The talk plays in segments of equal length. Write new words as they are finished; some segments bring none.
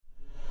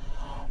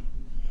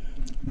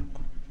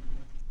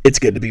It's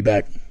good to be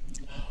back.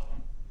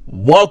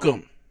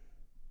 Welcome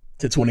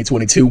to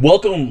 2022.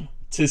 Welcome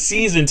to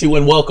season 2,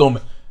 and welcome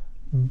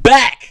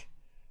back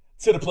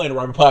to the Planet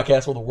Robin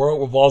podcast, where the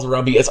world revolves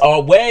around me. As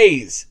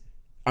always,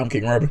 I'm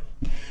King Robin.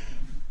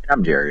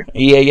 I'm Jerry.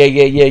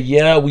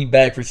 Yeah. We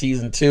back for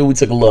season 2. We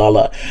took a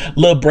little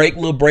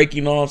break,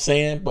 you know what I'm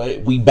saying?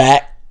 But we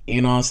back,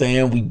 you know what I'm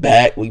saying? We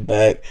back. Don't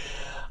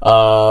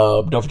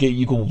forget,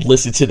 you can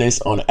listen to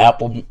this on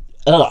Apple.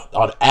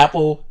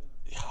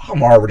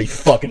 I'm already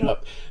fucking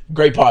up.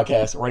 Great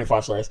podcast. Rated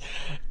 5 stars.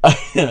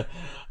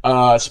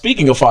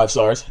 Speaking of 5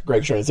 stars,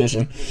 great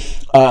transition.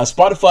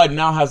 Spotify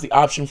now has the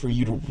option for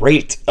you to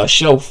rate a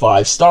show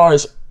 5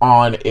 stars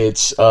on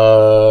its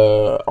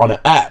on an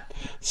app.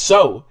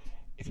 So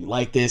if you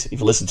like this, if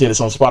you listen to this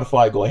on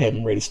Spotify, go ahead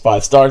and rate us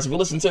 5 stars. If you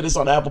listen to this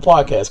on Apple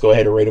Podcasts, go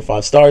ahead and rate it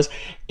 5 stars.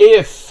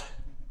 If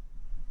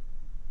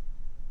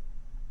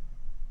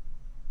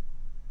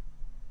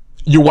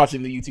you're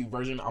watching the YouTube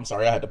version, I'm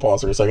sorry, I had to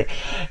pause for a second.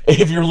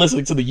 If you're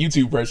listening to the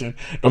YouTube version,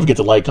 don't forget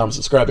to like, comment,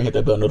 subscribe, and hit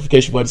that bell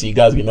notification button so you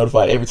guys get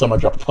notified every time I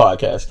drop a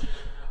podcast.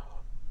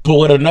 But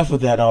with enough of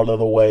that out of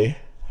the way,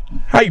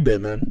 how you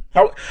been, man?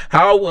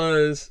 How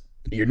was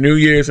your New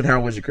Year's and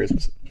how was your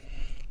Christmas?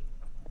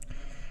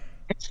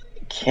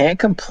 Can't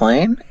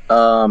complain.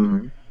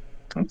 I'd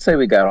say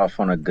we got off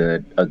on a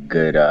good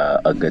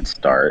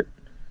start,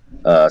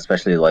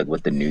 especially like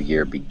with the New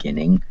Year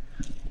beginning.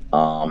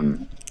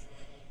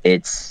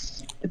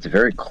 It's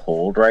very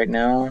cold right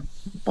now.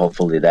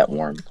 Hopefully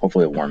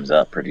it warms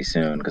up pretty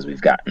soon, because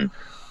we've gotten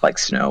like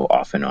snow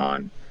off and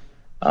on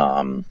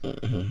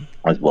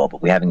as well,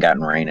 but we haven't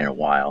gotten rain in a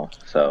while.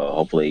 So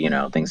hopefully,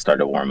 things start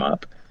to warm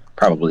up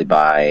probably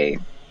by,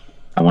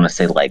 I want to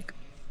say, like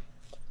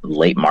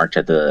late March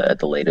at the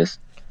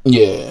latest.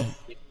 Yeah.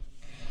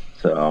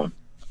 So,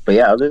 but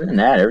yeah, other than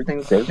that,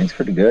 everything's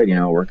pretty good.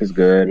 Work is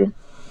good.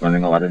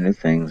 Learning a lot of new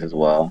things as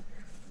well.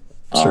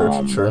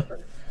 Sure.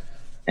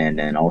 And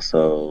then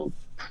also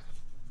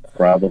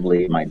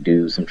probably might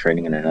do some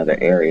training in another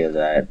area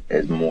that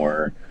is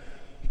more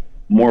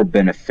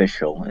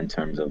beneficial in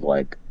terms of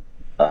like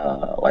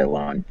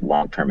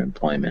long-term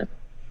employment.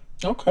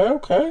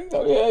 Okay.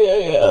 Oh,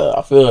 yeah.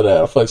 I feel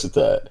that. I flex with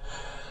that.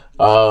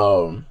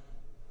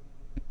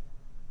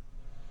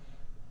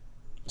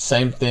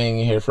 Same thing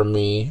here for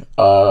me.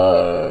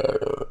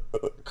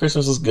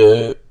 Christmas was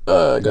good.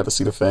 Got to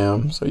see the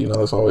fam, so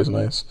that's always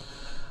nice.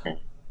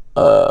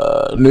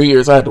 New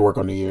Year's, I had to work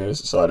on New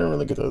Year's, so I didn't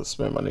really get to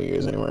spend my New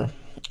Year's anywhere.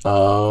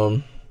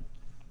 But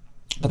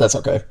that's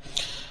okay.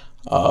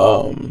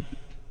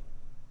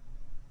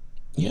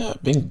 Yeah,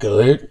 been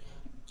good.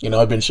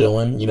 I've been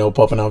chilling,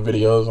 pumping out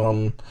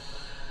videos.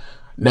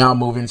 Now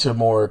moving to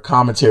more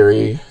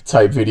commentary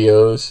type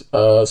videos.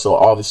 So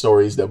all the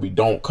stories that we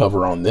don't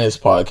cover on this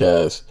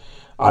podcast,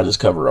 I just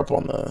cover up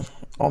on the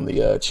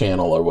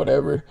channel or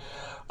whatever.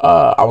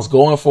 I was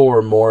going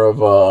for more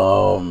of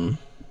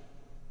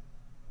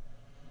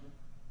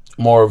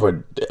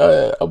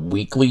a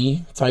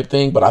weekly type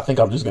thing, but I think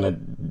I'm just gonna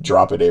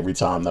drop it every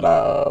time that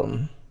I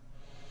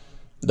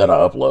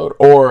upload,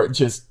 or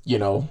just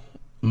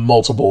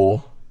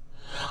multiple.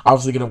 I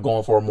was thinking of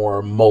going for a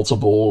more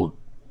multiple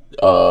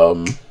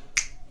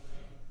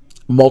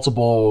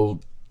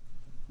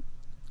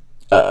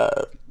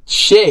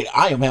shit.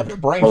 I am having a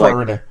brain fart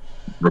right now.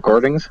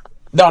 Recordings?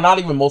 No, not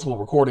even multiple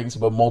recordings,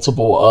 but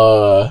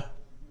multiple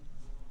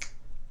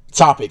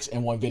topics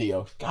in one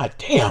video. God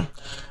damn.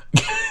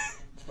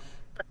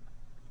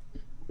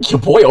 Your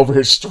boy over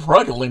here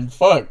struggling.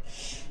 Fuck.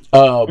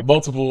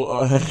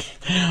 Multiple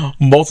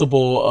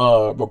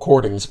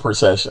recordings per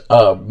session.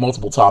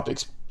 Multiple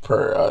topics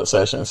per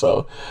session.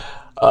 So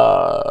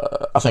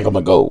I think I'm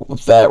gonna go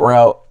with that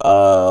route.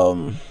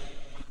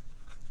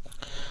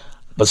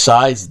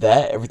 Besides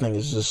that, everything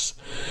is just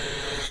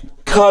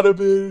kind of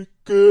been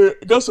good.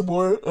 Got some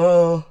more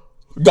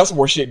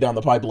shit down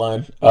the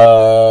pipeline.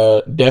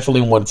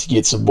 Definitely wanted to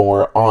get some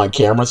more on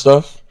camera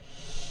stuff.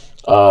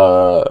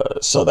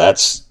 So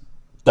that's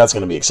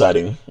going to be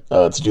exciting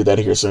to do that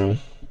here soon.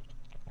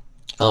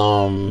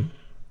 But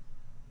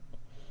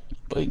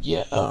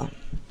yeah,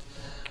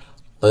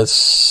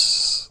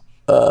 let's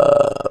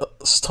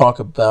talk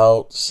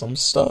about some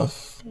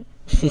stuff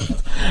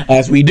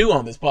as we do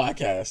on this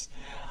podcast.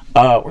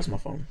 Where's my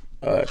phone?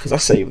 Because I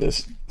saved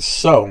this.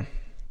 So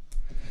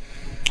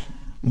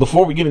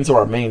before we get into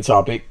our main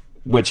topic,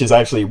 which is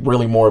actually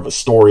really more of a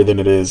story than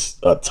it is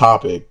a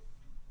topic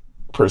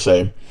per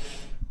se,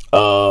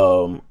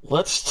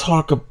 let's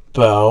talk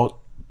about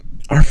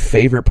our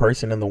favorite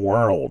person in the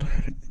world,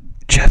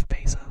 Jeff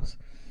Bezos.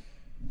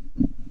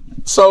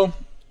 So,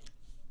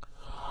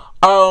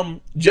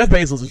 Jeff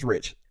Bezos is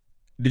rich.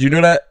 Did you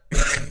know that?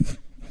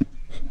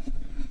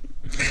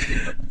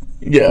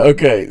 Yeah,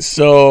 okay.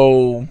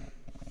 So,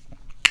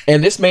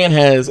 and this man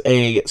has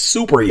a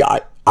super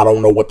yacht. I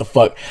don't know what the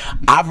fuck.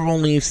 I've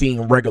only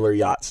seen regular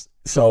yachts,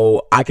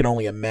 so I can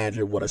only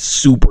imagine what a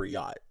super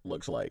yacht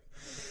looks like.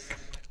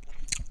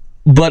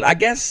 But I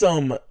guess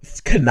some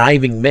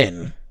conniving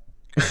men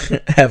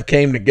have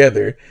came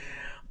together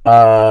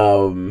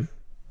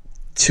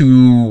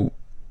to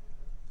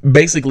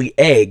basically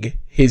egg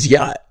his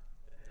yacht.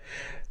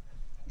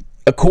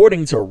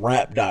 According to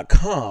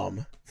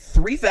Rap.com,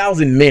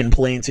 3,000 men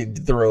plan to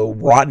throw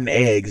rotten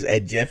eggs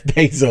at Jeff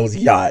Bezos'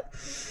 yacht.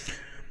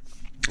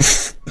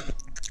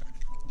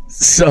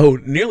 So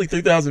nearly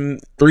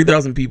 3,000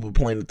 people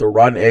plan to throw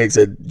rotten eggs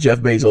at Jeff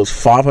Bezos'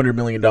 $500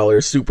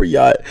 million super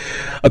yacht.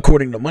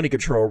 According to Money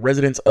Control,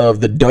 residents of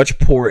the Dutch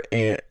port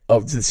and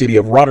of the city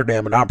of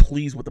Rotterdam are not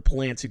pleased with the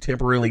plan to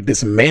temporarily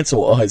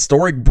dismantle a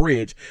historic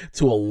bridge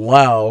to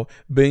allow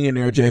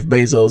billionaire Jeff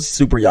Bezos'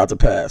 super yacht to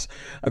pass.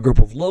 A group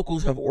of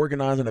locals have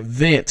organized an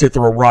event to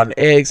throw rotten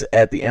eggs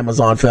at the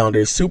Amazon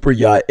founder's super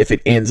yacht if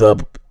it ends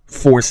up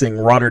forcing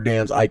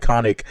Rotterdam's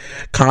iconic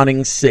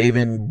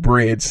Koningshaven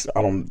Bridge,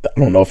 I don't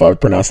know if I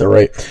would pronounce that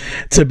right,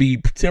 to be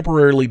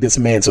temporarily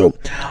dismantled.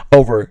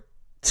 Over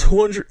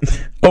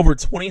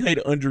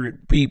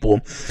 2,800 people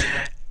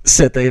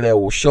said they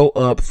will show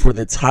up for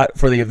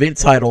the event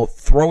titled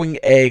 "Throwing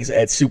Eggs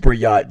at Super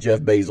Yacht Jeff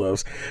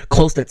Bezos."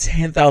 Close to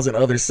 10,000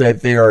 others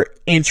said they are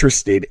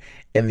interested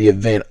in the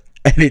event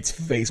at its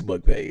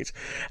Facebook page.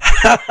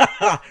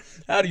 How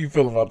do you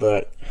feel about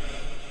that?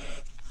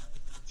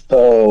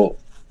 So,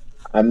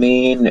 I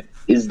mean,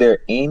 is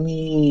there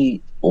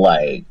any,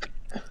 like,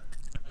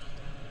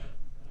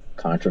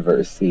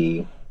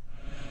 controversy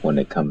when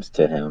it comes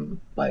to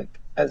him, like,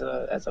 as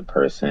a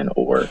person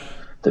or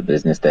the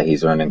business that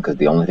he's running? Because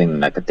the only thing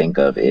that I could think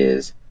of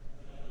is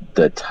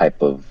the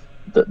type of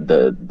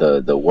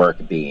the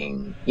work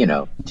being, you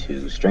know,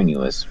 too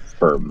strenuous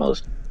for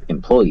most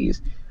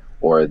employees,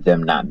 or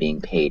them not being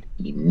paid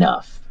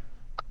enough.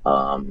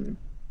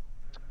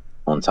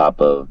 On top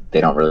of, they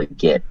don't really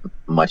get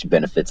much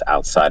benefits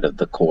outside of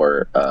the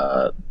core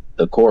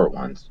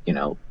ones, you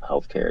know,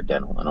 healthcare,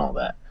 dental, and all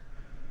that.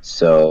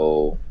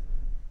 So,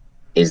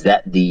 is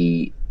that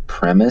the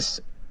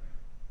premise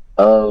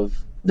of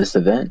this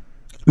event?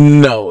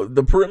 No,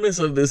 the premise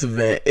of this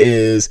event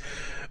is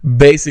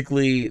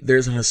basically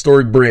there's an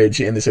historic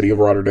bridge in the city of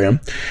Rotterdam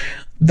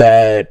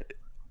that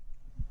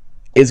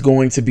is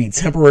going to be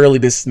temporarily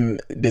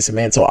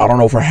dismantled. I don't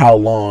know for how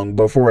long,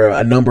 but for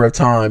a number of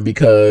time,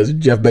 because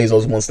Jeff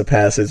Bezos wants to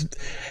pass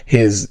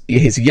his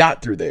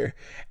yacht through there,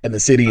 and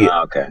the city,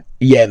 and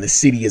the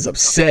city is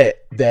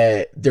upset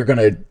that they're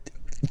gonna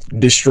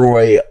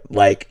destroy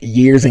like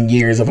years and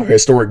years of a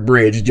historic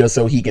bridge just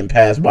so he can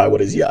pass by with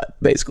his yacht,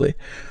 basically.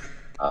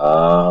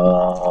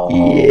 Oh,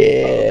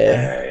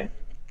 yeah, okay.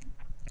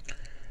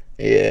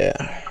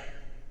 Yeah.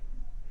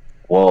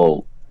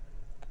 Well,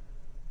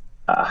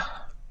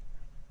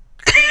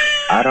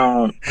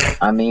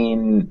 I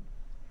mean,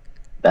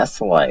 that's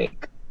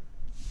like,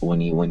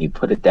 when you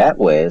put it that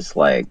way, it's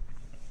like,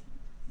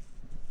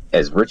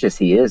 as rich as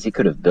he is, he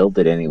could have built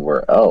it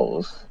anywhere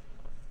else.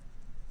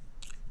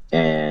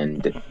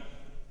 And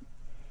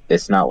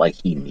it's not like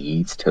he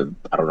needs to,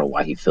 I don't know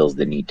why he feels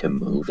the need to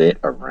move it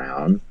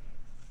around.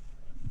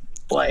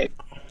 Like,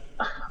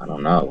 I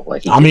don't know.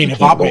 Like, he can't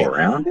go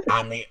around it.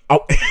 I mean,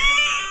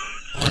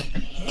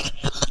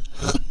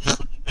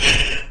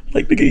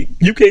 like, nigga,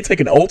 you can't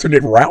take an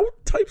alternate route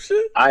type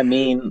shit? I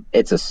mean,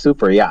 it's a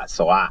super yacht,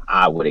 so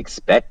I would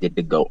expect it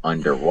to go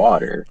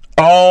underwater.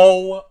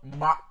 Oh,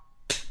 my.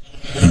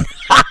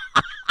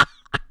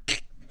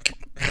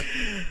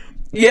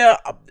 Yeah,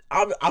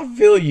 I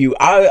feel you.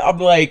 I'm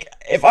like,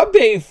 if I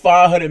paid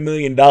 $500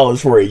 million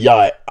for a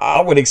yacht,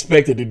 I would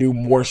expect it to do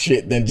more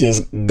shit than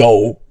just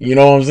go. You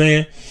know what I'm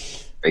saying?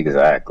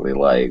 Exactly.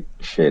 Like,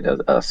 shit,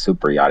 a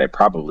super yacht, it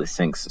probably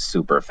sinks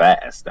super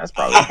fast. That's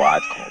probably why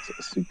it's called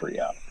a super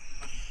yacht.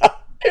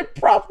 It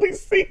probably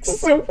sinks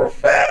super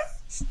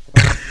fast.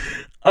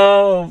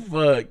 Oh,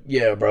 fuck.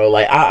 Yeah, bro.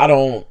 Like, I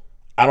don't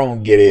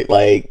get it.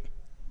 Like,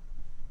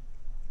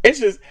 it's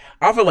just,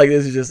 I feel like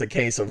this is just a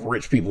case of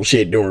rich people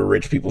shit doing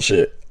rich people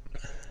shit.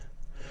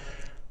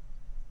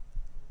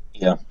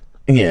 Yeah.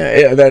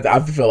 Yeah, I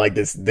feel like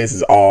this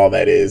is all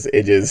that is.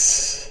 It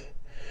just,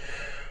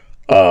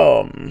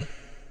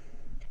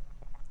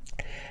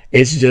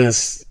 it's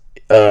just,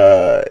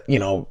 you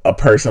know, a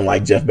person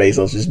like Jeff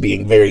Bezos just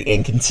being very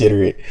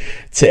inconsiderate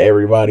to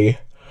everybody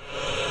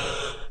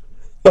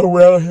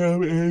around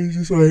him, and it's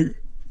just like,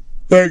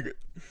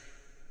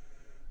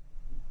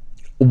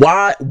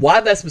 why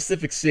that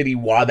specific city?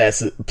 Why that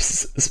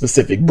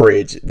specific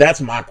bridge?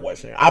 That's my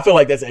question. I feel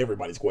like that's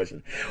everybody's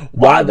question.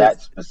 Why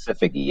that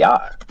specific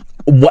yacht?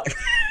 What?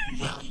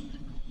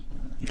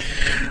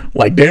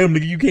 Like, damn,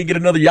 nigga, you can't get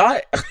another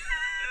yacht?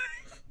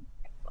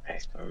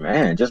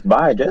 Man, just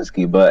buy a jet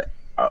ski. But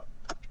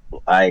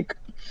like,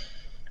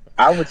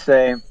 I would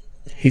say,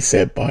 he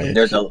said buy it.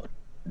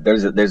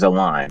 There's a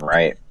line,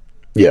 right?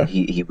 Yeah.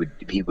 He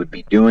would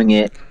be doing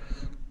it.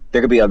 There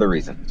could be other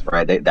reasons,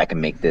 right? That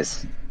can make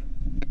this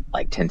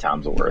like 10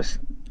 times worse.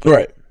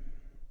 Right.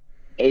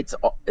 It's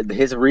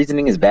his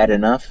reasoning is bad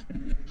enough,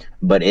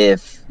 but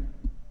if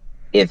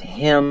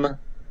them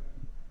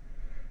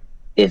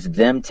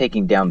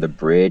taking down the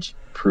bridge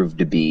proved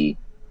to be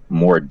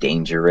more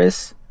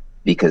dangerous,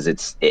 because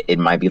it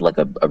might be like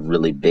a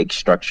really big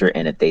structure,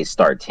 and if they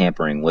start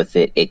tampering with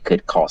it, it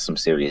could cause some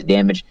serious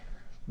damage,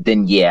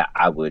 then yeah,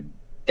 I would.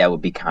 That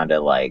would be kind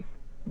of like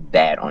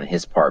bad on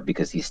his part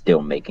because he's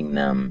still making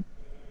them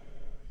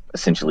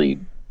essentially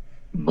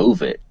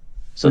move it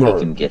so he Right.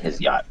 can get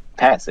his yacht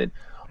past it.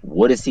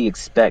 What does he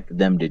expect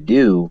them to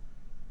do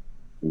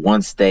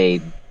once they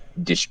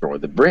destroy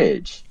the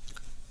bridge?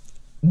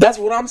 That's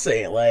what I'm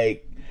saying.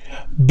 Like,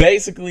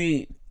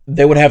 basically,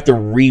 they would have to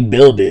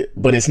rebuild it,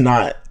 but it's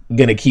not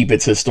gonna keep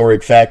its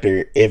historic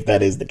factor if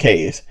that is the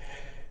case.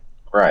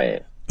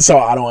 Right. So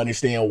I don't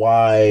understand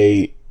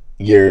why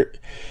you're.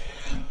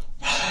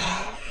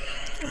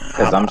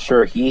 Because I'm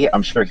sure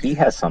he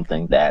has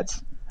something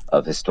that's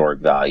of historic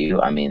value.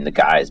 I mean, the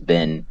guy's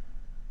been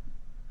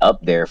up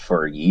there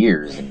for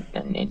years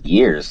and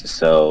years,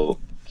 so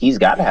he's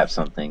got to have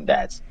something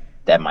that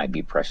might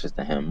be precious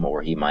to him,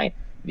 or he might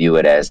view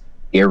it as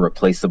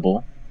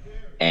irreplaceable.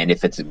 And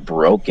if it's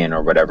broken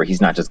or whatever,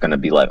 he's not just going to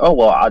be like, "Oh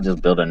well, I'll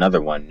just build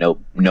another one,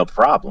 no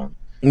problem."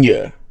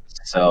 Yeah.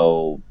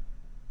 So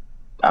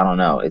I don't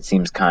know. It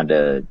seems kind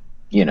of,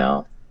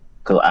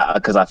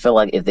 because I feel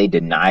like if they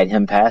denied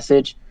him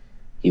passage,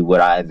 he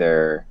would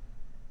either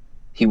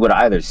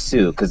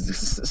sue,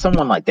 because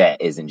someone like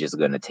that isn't just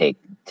going to take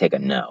a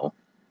no.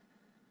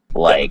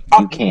 Like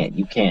you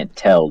can't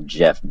tell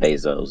Jeff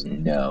Bezos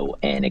no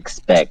and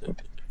expect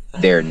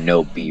there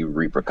no be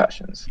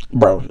repercussions.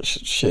 Bro,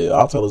 shit,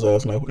 I'll tell his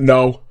ass no.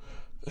 No.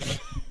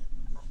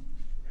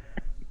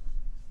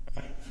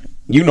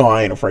 You know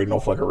I ain't afraid of no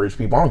fucking rich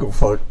people. I don't give a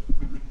fuck.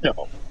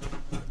 No.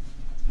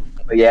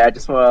 But yeah, I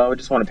just want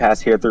to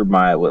pass here through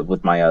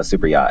with my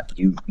super yacht.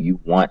 You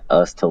want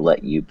us to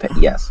let you pay?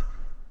 Yes.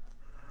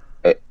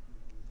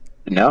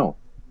 No.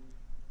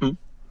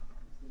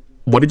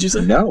 What did you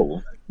say?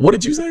 No. What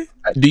did you say?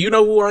 Do you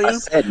know who I am? I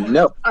said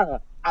no.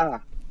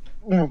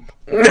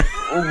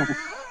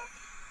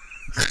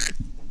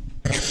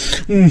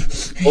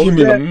 Give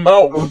me the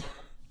mouth.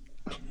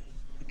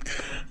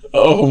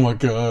 Oh my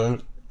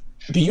god.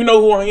 Do you know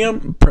who I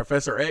am?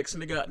 Professor X,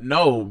 nigga?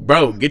 No,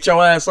 bro. Get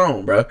your ass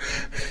on, bro.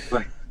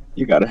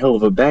 You got a hell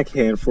of a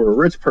backhand for a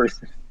rich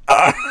person.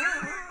 I've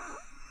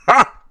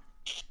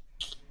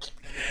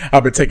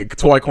been taking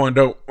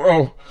Taekwondo.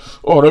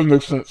 Oh, that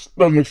makes sense.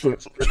 That makes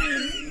sense.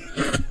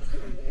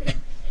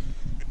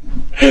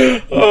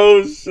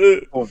 Oh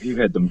shit! Oh, you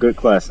had them good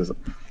classes.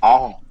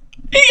 Oh,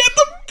 He had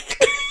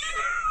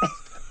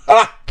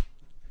the.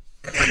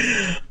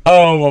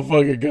 Oh my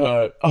fucking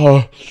god!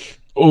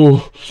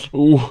 Who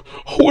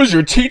is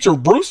your teacher,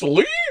 Bruce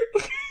Lee?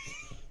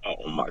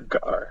 oh my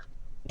God.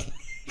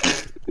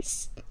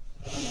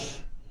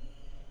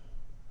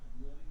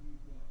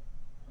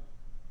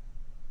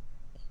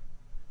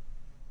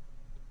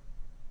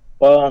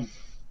 Well,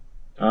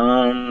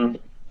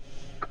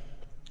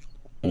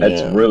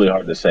 that's really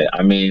hard to say.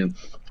 I mean,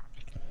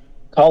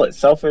 call it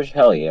selfish,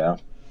 hell yeah.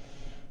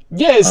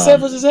 Yeah, it's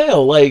selfish as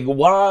hell. Like,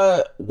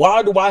 why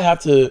do I have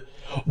to?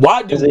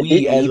 Why do It we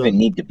didn't as even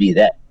need to be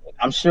that.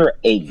 I'm sure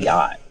a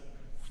yacht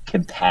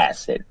can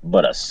pass it,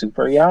 but a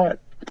super yacht,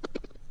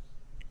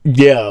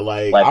 yeah,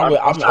 like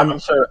I'm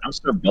sure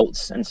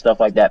boats and stuff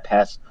like that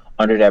pass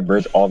under that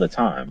bridge all the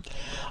time.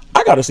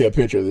 I gotta see a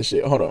picture of this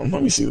shit. Hold on,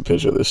 let me see the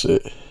picture of this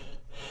shit.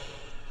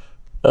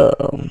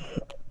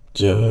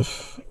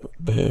 Jeff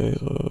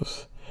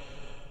Bezos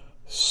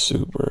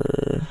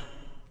super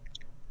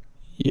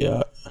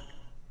yacht.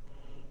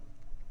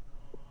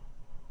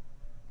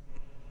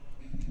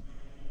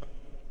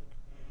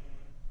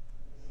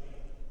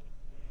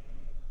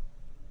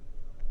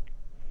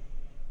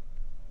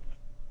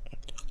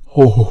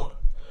 Oh,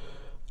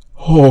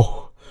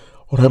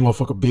 that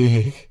motherfucker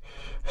big.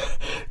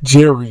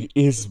 Jerry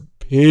is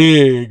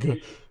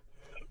big.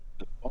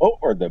 Oh,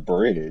 or the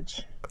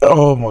bridge.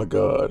 Oh my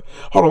god.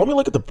 Hold on, let me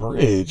look at the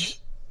bridge.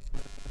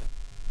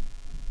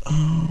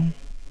 Hold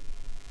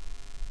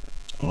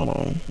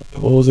on.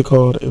 What was it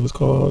called? It was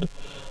called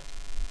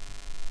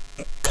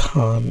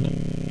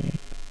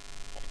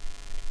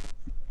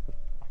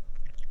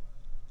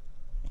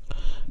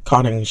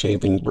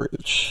Coningshaving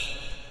Bridge.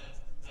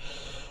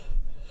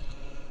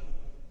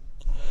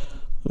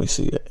 Let me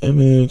see an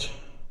image.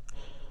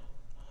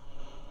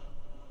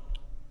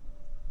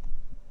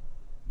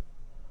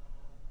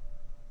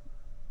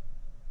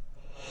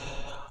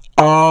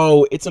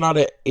 Oh, it's not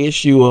an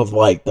issue of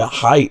like the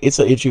height. It's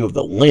an issue of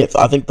the length.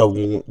 I think the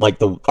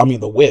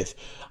width.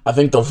 I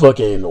think the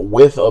fucking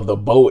width of the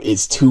boat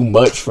is too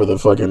much for the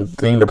fucking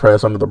thing to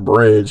pass under the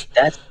bridge.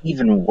 That's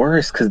even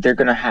worse because they're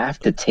gonna have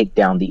to take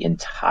down the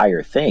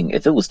entire thing.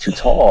 If it was too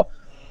tall,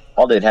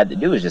 all they'd had to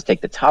do is just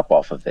take the top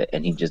off of it,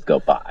 and he'd just go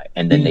by,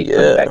 and then they put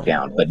it back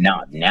down. But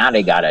now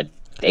they gotta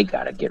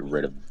get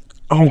rid of.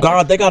 Oh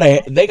god, they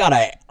gotta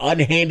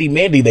unhandy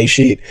mandy they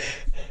shit.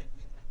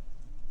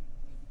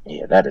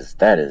 Yeah, that is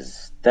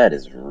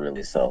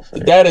really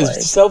selfish. That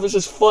is selfish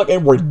as fuck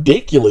and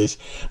ridiculous.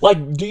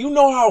 Like, do you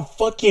know how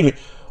fucking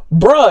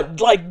bruh,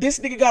 like this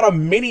nigga got a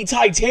mini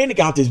Titanic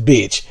out this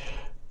bitch.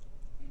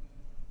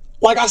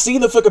 Like I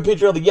seen the fucking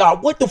picture of the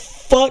yacht. What the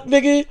fuck,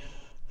 nigga?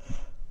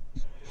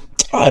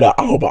 I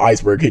hope an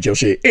iceberg hit your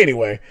shit.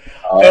 Anyway,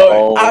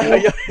 Oh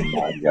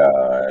my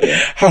god.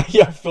 how do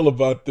y'all feel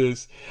about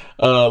this?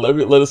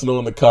 Let us know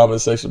in the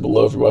comment section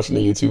below if you're watching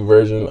the YouTube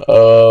version.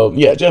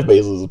 Yeah, Jeff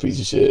Bezos is a piece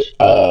of shit.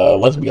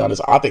 Let's be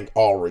honest. I think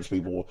all rich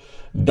people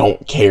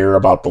don't care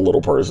about the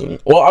little person.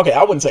 Well, okay,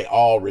 I wouldn't say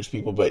all rich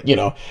people, but you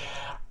know,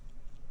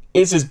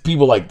 it's just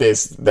people like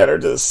this that are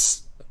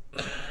just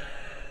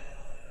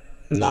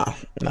no.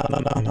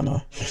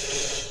 I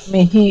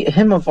mean,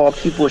 him of all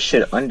people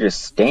should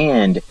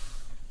understand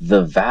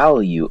the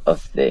value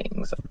of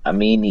things. I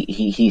mean,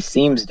 he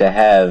seems to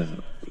have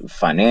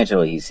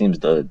financially, he seems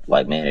to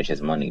like manage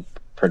his money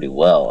pretty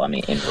well. I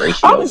mean, in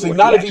ratio. Obviously,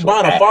 not if he's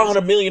buying a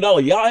 $500 million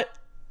yacht.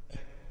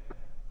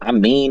 I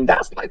mean,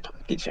 that's like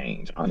pocket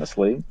change,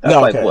 honestly. That's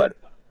No, like okay. what?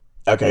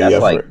 Okay, That's yeah,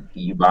 like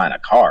you buying a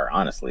car,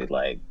 honestly.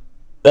 Like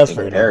that's in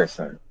fair enough.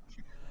 comparison.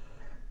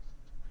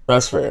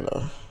 That's fair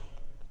enough.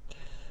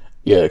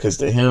 Yeah, because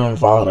to him,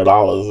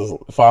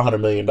 $500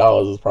 million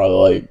is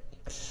probably like,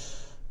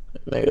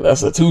 nigga,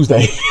 that's a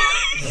Tuesday.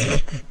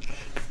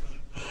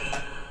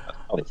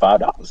 Only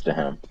 $5 to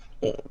him.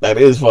 That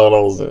is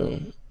 $5 to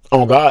him.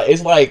 Oh God,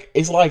 it's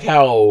like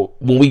how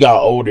when we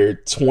got older,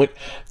 the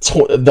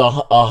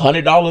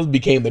 $100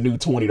 became the new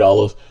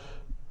 $20.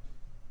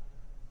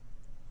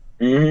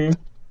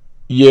 Mm-hmm.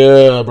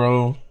 Yeah,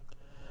 bro.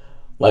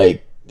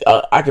 Like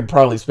I could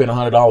probably spend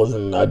 $100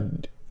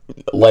 in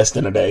less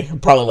than a day,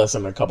 probably less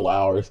than a couple of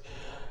hours.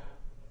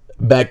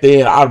 Back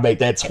then, I'd make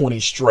that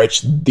 20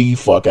 stretch the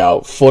fuck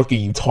out. Fuck are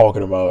you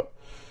talking about?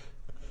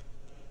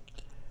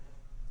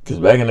 Because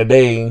back in the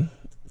day,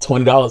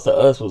 $20 to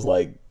us was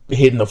like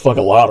hitting the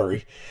fucking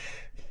lottery.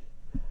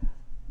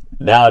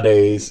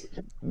 Nowadays,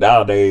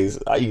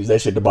 I use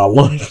that shit to buy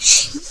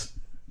lunch.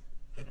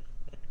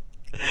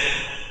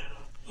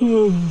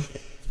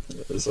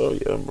 So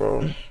yeah,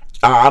 bro.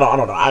 I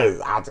don't know.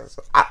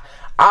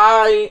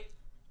 I,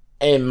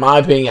 in my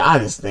opinion, I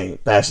just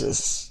think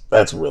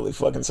that's really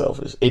fucking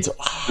selfish. It's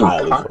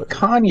highly fucking.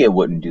 Kanye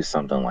wouldn't do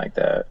something like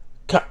that.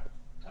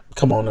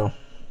 Come on now.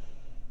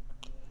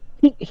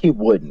 He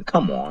wouldn't.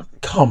 Come on.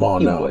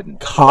 He now. Wouldn't.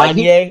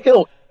 Kanye.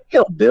 Like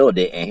he'll build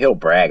it and he'll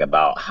brag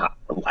about how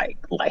like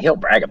he'll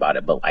brag about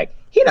it, but like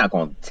he's not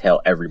gonna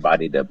tell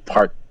everybody to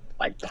part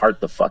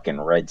the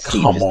fucking Red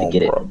Sea to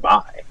get it and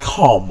buy.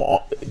 Come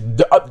on.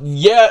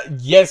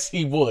 Yes,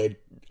 he would.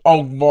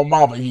 Oh, my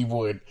mama, he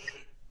would.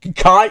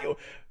 Kanye.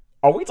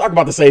 Are we talking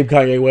about the same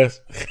Kanye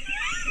West?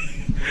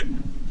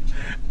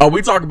 Are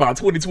we talking about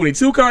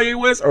 2022 Kanye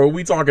West, or are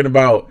we talking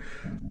about?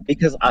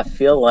 Because I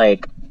feel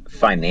like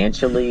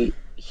financially,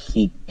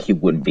 he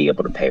wouldn't be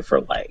able to pay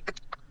for like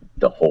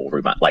the whole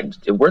remodel. Like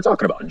we're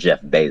talking about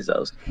Jeff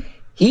Bezos.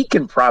 He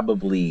can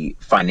probably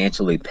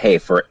financially pay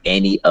for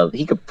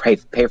he could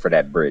pay for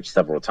that bridge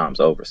several times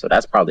over. So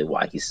that's probably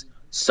why he's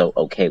so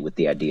okay with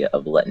the idea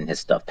of letting his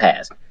stuff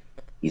pass.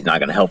 He's not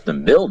going to help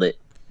them build it,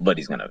 but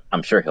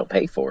I'm sure he'll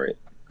pay for it.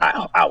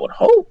 I would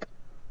hope.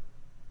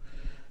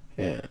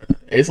 Yeah,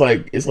 it's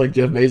like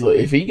Jeff Bezos.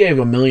 If he gave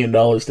 $1 million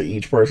to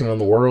each person in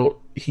the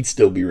world, he'd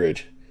still be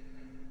rich.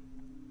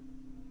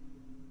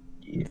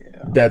 Yeah,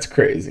 that's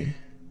crazy.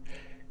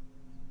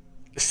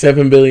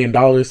 $7 billion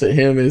to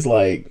him is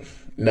like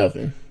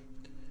nothing.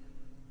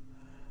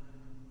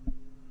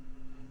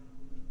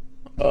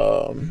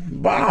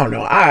 But I don't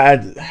know. I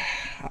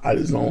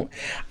just don't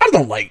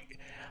like.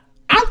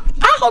 I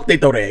hope they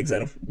throw the eggs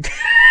at him.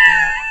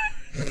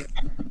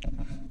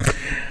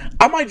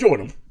 I might join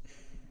them.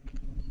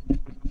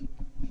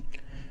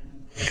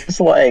 It's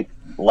like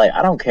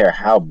I don't care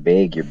how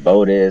big your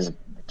boat is.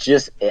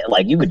 Just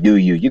like you could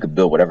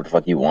build whatever the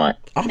fuck you want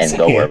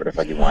go wherever the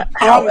fuck you want.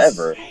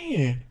 However,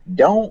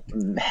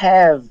 don't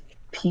have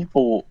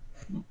people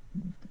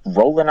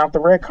rolling out the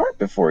red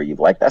carpet for you.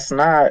 Like that's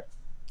not.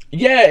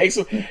 Yeah,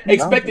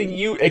 expecting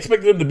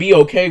them to be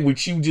okay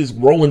with you just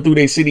rolling through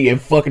their city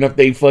and fucking up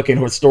their fucking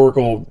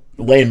historical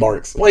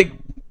landmarks. Like,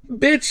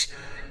 bitch.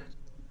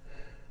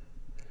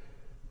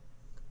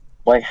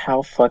 Like,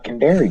 how fucking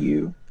dare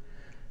you?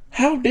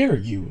 How dare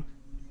you?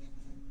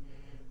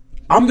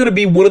 I'm gonna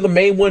be one of the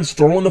main ones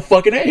throwing the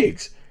fucking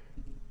eggs.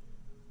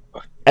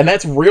 And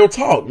that's real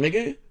talk,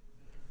 nigga.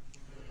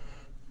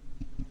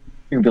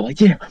 You're gonna be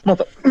like, yeah,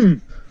 mother.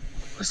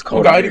 What's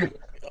called?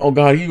 Oh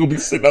God, he gonna be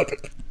sitting out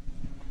there.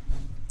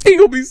 He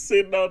gonna be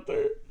sitting out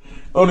there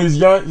on his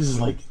yacht. He's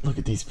just like, look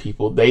at these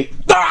people. I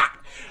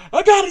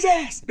got his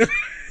ass. Hit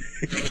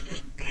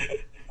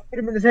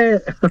him in his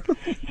head.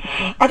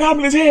 I got him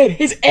in his head.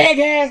 His egg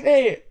ass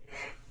head.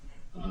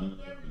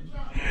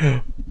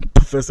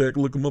 Professor Egg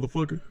looking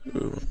motherfucker.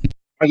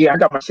 Oh yeah, I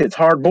got my shit's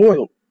hard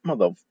boiled,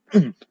 mother.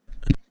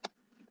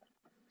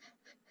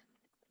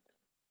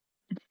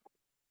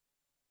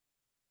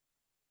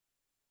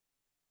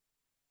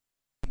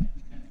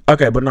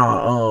 Okay, but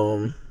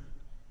nah,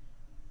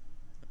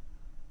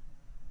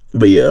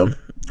 but yeah,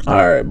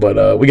 all right,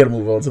 but we gotta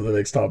move on to the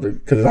next topic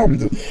because I'm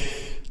just,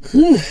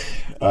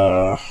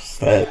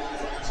 that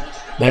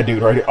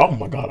dude right here. Oh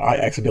my God, I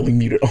accidentally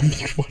muted my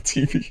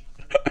TV.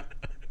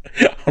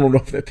 I don't know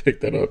if that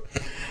picked that up.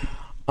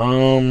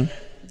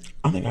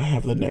 I think I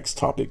have the next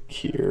topic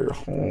here.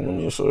 Hold on, let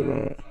me a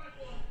second.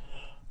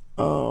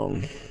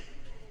 Um,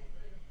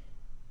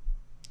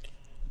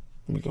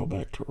 Let me go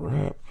back to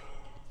rap.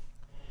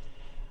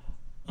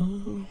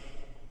 Uh,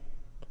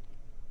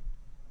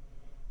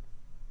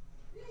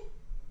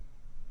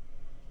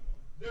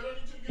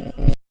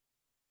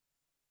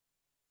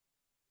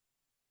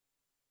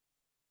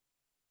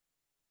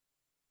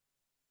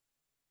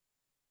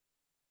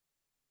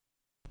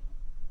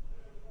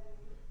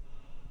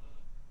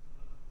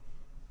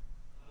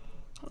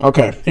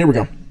 okay, here we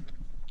go.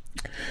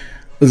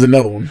 There's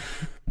another one.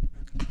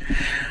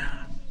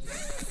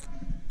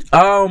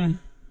 Um,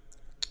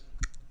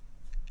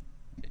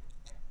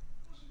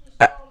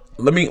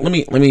 let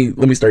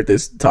me start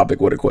this topic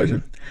with a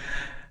question.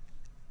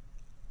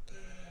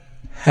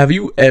 Have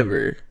you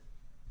ever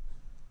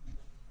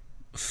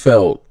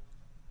felt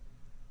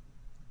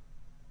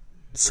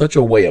such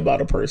a way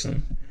about a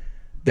person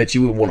that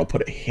you would want to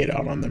put a hit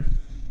out on them?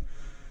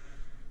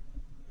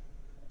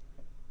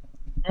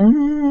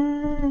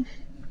 Mm,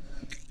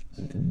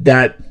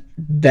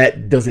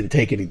 That doesn't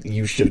take anything.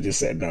 You should have just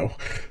said no.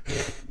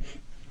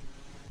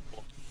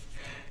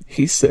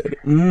 He said,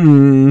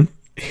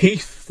 he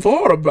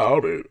thought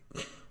about it.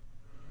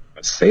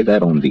 say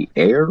that on the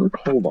air?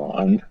 Hold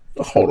on.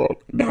 Hold on.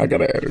 Now I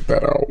gotta edit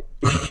that out.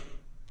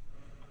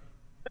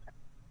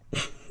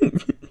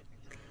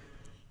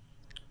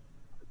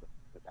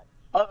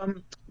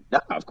 No,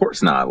 of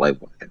course not. Like,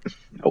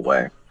 no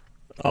way.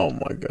 Oh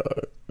my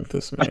god.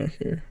 This man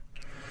here.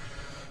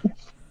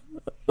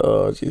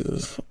 Oh,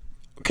 Jesus.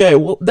 Okay,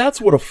 well,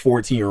 that's what a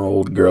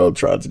 14-year-old girl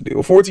tried to do.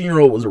 A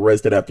 14-year-old was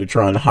arrested after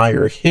trying to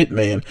hire a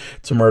hitman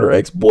to murder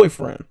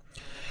ex-boyfriend.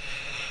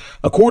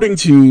 According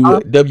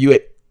to WA...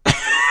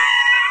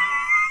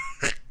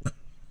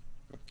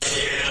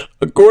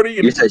 According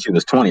to... You said she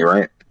was 20,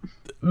 right?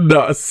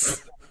 No, I said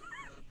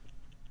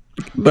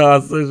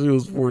she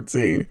was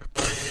 14.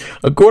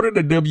 According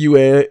to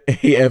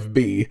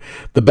WAFB,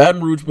 the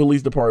Baton Rouge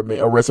Police Department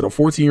arrested a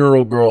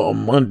 14-year-old girl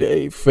on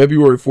Monday,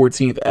 February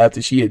 14th,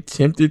 after she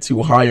attempted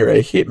to hire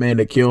a hitman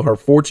to kill her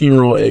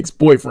 14-year-old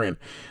ex-boyfriend.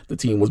 The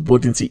team was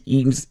booked into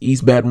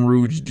East Baton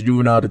Rouge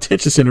Juvenile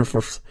Detention Center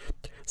for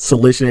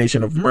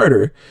solicitation of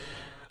murder.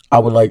 I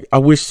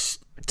wish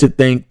to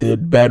thank the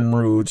Baton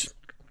Rouge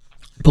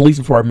Police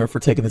Department for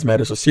taking this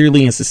matter so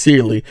seriously and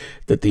sincerely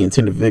that the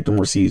intended victim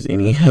receives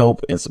any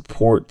help and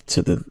support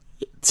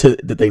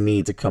that they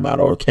need to come out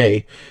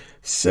okay,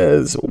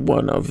 says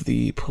one of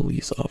the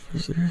police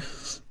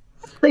officers.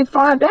 They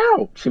find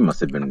out. She must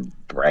have been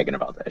bragging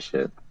about that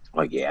shit.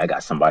 Like, yeah, I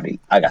got somebody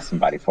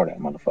for that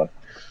motherfucker.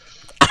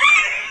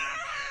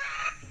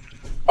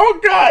 Oh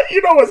God,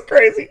 you know what's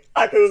crazy?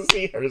 I can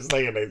see her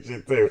saying that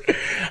shit too.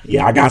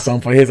 Yeah, I got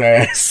something for his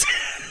ass.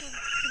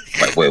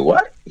 Like, wait,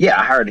 what? Yeah,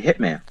 I hired a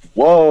hitman.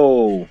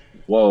 Whoa.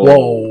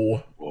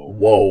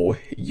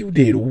 You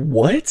did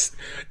what?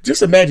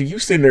 Just imagine you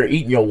sitting there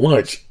eating your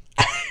lunch.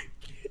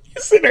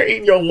 You sitting there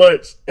eating your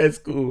lunch at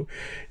school.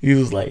 He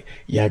was like,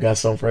 yeah, I got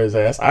something for his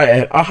ass.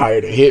 I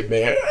hired a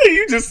hitman.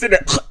 You just sit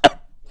there.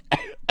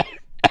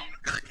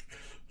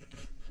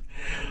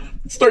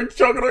 Start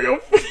choking on your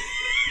food.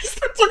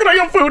 Start choking on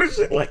your food and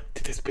shit. Like,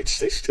 did this bitch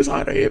say she just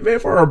hired a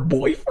hitman for her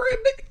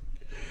boyfriend?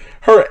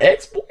 Her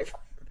ex-boyfriend?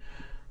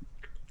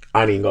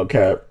 I ain't gonna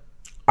cap.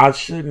 I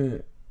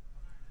shouldn't.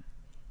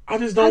 I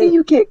just don't. How do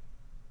you get?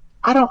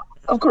 I don't.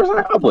 Of course,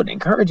 I wouldn't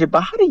encourage it,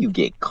 but how do you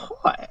get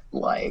caught?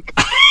 Like,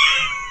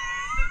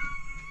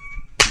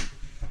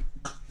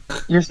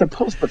 you're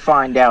supposed to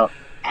find out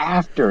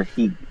after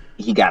he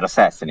got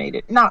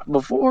assassinated, not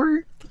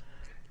before.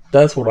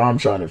 That's what I'm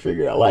trying to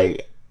figure out.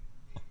 Like,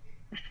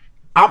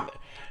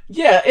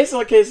 it's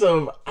a case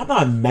of I'm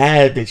not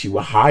mad that you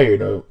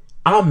hired him.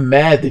 I'm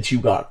mad that you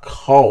got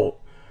caught.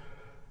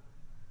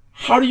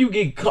 How do you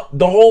get caught?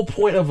 The whole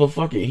point of a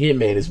fucking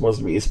hitman is supposed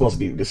to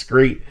be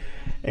discreet,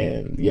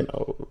 and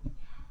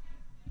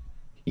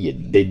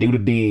they do the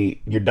deed,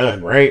 you're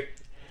done, right?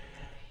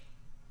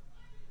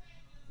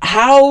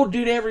 How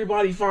did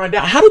everybody find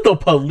out? How did the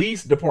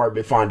police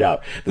department find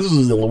out? This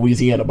was in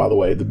Louisiana, by the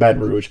way, the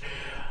Baton Rouge.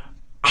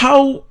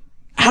 How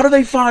did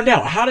they find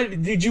out? How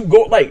did you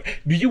go?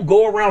 Like, do you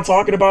go around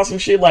talking about some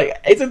shit? Like,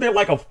 isn't there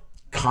like a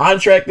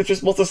contract that you're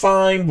supposed to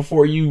sign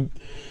before you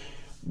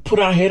put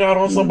a hit out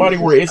on somebody,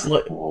 where it's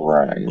like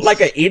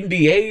an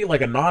NDA,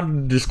 like a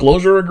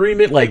non-disclosure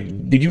agreement?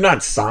 Like, did you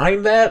not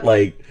sign that?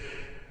 Like,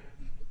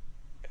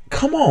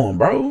 come on,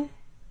 bro.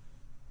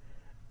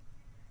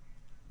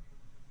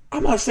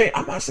 I'm not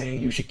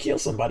saying you should kill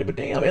somebody, but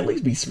damn, at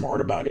least be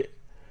smart about it.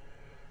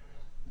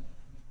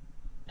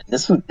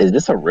 Is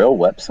this a real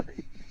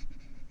website?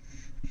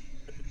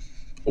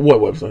 What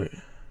website?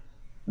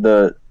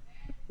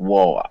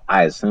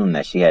 I assume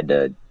that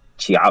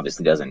she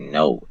obviously doesn't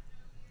know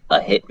a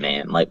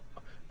hitman, like,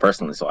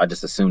 personally, so I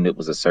just assumed it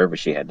was a service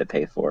she had to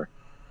pay for.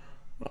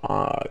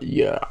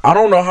 Yeah. I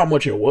don't know how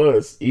much it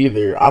was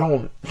either.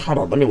 Hold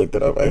on, let me look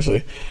that up,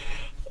 actually.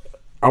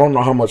 I don't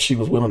know how much she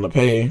was willing to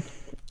pay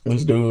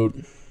this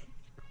dude.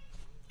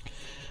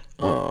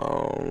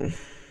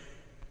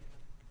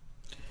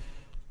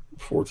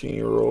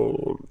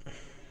 14-year-old.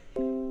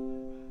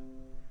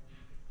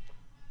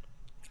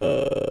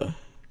 Hire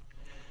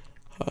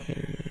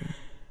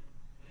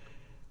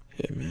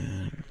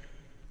hitman.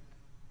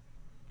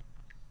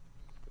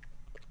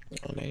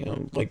 Oh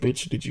damn! Like,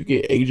 bitch, did you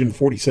get Agent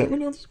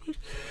 47 on this bitch?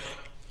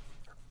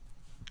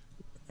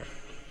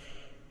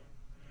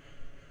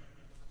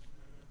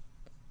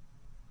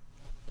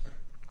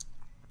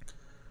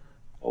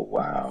 Oh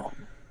wow.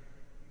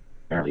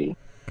 Apparently,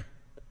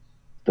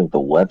 the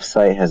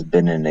website has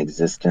been in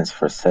existence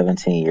for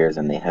 17 years,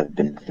 and they have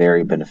been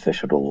very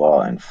beneficial to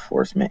law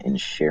enforcement in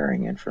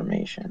sharing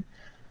information.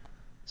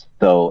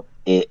 So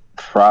it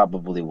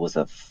probably was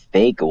a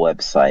fake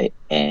website,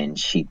 and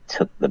she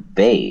took the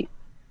bait,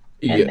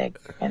 and Yeah,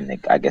 they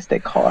I guess they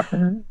caught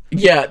her.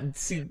 yeah.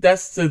 See,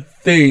 that's the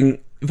thing.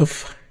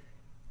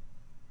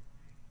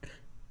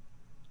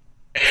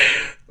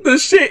 The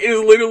shit is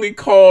literally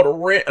called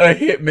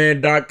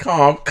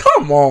rentahitman.com.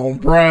 Come on,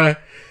 bruh.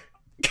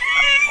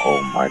 Oh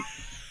my,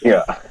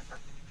 yeah.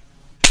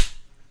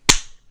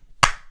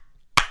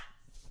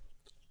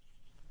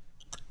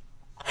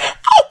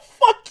 How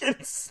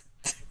fucking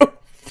stupid.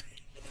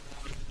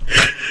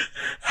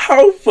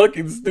 How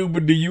fucking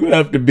stupid do you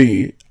have to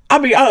be? I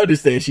mean, I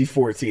understand she's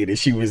 14 and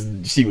she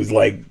was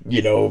like,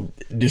 you know,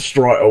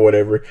 distraught or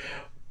whatever.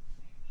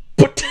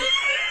 But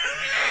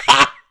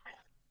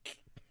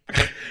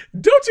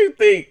don't you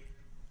think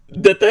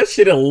that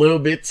shit a little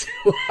bit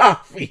too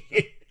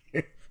obvious?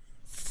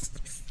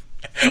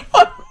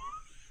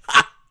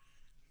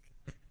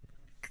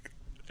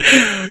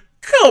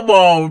 Come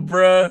on,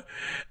 bruh.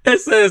 It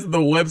says the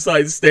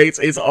website states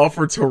it's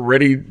offered to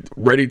ready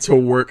to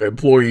work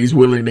employees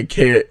willing to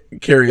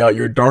carry out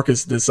your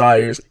darkest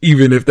desires,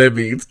 even if that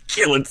means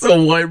killing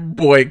someone.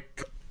 Boy,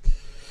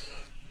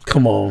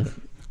 come on,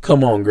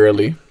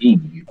 girly.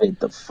 You ate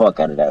the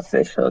fuck out of that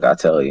fish hook, I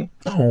tell you.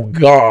 Oh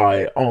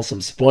God, on some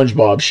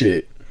SpongeBob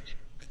shit.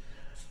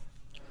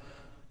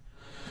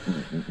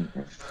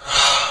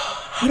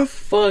 How the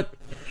fuck?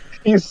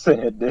 You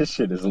said this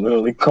shit is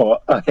literally called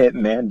a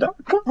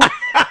hitman.com.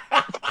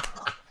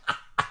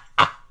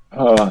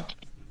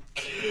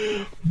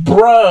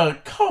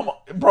 Bruh, come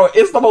on. Bro,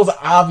 it's the most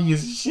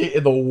obvious shit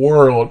in the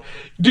world.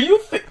 Do you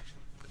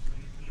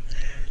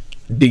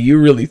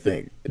really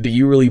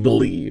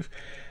believe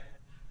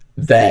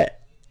that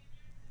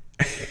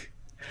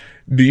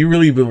do you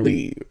really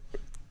believe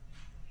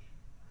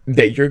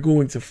that you're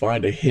going to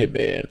find a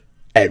hitman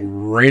at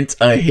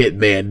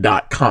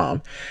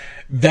rentahitman.com?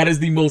 That is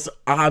the most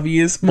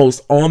obvious,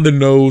 most on the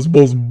nose,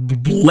 most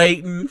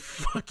blatant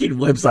fucking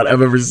website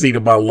I've ever seen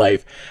in my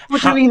life.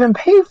 Would you even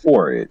pay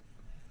for it?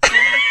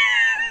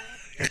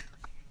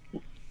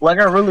 Like,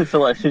 I really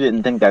feel like she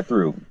didn't think that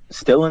through.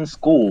 Still in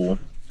school,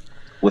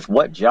 with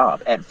what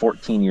job at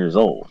 14 years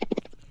old?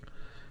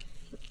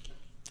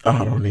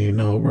 I don't even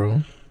know,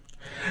 bro.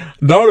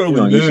 Not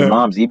only Use your that.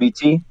 mom's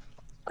EBT?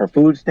 Her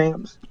food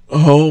stamps?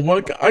 Oh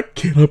my God, I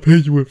cannot pay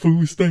you with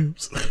food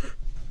stamps.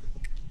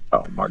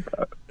 Oh my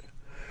God.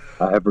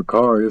 I have her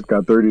card. It's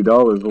got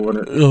 $30 on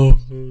it. Oh,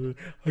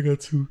 I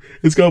got two.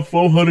 It's got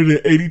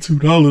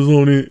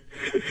 $482 on it.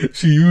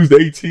 She used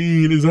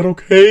 18. Is that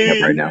okay?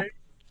 Yeah, right now.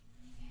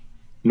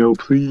 No,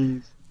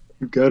 please.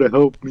 You gotta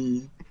help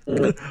me.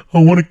 I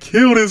want to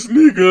kill this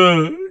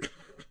nigga.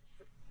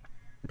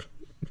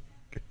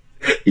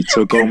 He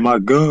took all my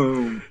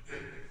gum.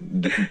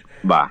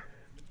 Bye.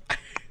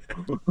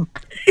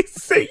 He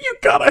said, you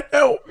gotta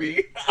help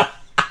me.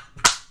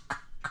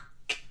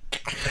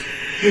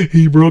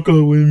 He broke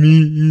up with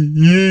me.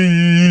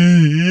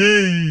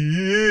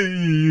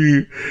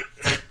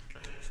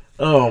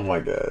 Oh my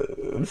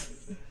God.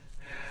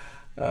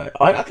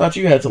 I thought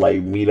you had to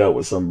like meet up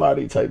with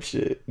somebody type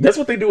shit. That's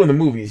what they do in the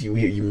movies. You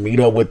meet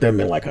up with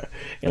them in like a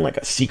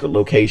secret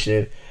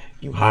location.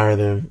 You hire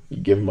them. You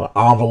give them an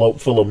envelope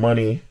full of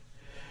money.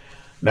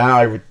 Now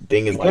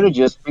everything is We could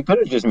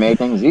have just made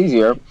things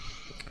easier.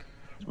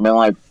 Been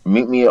like,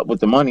 meet me up with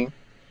the money.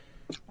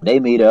 They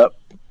meet up.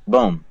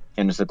 Boom.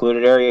 In a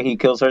secluded area, he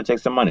kills her,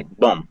 takes the money.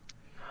 Boom.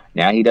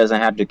 Now he doesn't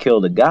have to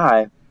kill the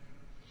guy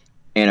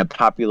in a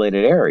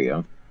populated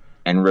area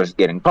and risk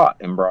getting caught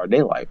in broad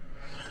daylight.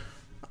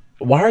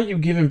 Why are you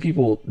giving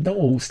people?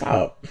 No,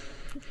 stop.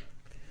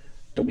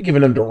 Don't be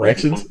giving them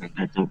directions.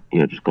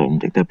 Yeah, just go ahead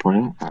and take that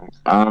point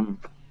out.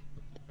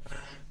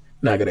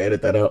 Not gonna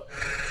edit that out.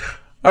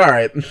 All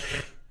right.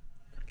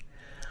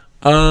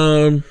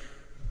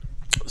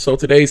 So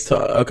today's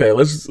okay.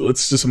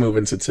 Let's just move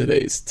into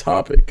today's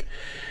topic.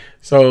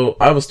 So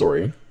I have a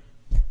story.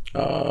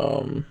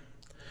 That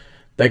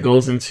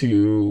goes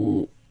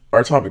into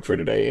our topic for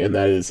today, and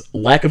that is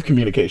lack of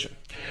communication.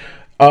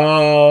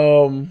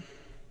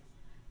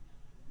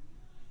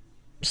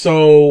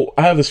 So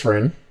I have this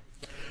friend.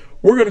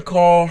 We're gonna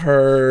call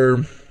her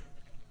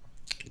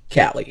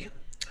Callie.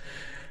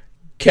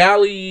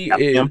 Callie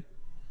is. Yep.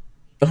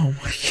 Oh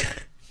my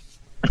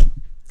God!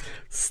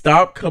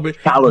 Stop coming.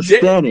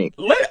 Calisthenic.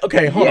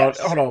 Okay, hold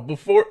on.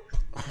 Before,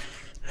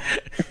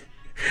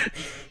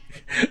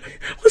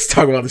 let's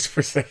talk about this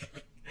for a second.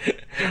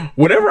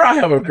 Whenever I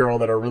have a girl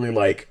that I really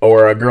like,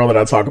 or a girl that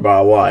I talk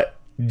about a lot,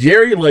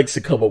 Jerry likes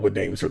to come up with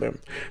names for them.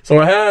 So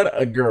I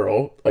had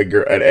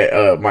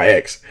my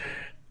ex,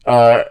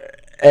 uh,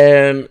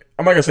 and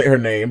I'm not gonna say her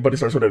name, but it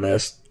starts with an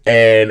S,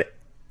 and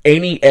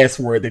any S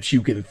word that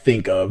you can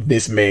think of,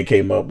 this man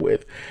came up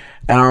with.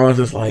 And I was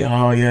just like,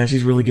 oh yeah,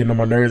 she's really getting on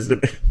my nerves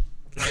today.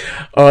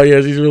 Oh yeah,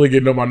 she's really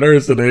getting on my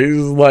nerves today.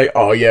 He's like,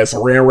 oh yeah,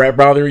 Saran Wrap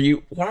bother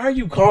you? Why are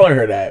you calling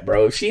her that,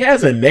 bro? She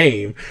has a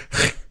name.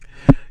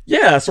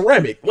 Yeah,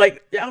 ceramic.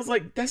 Like, I was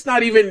like, that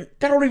don't even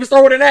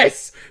start with an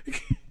S.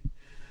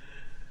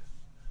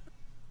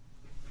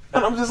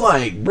 And I'm just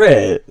like,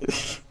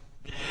 bruh.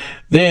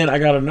 Then I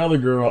got another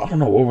girl, I don't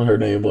know what her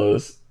name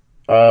was.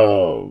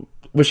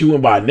 But she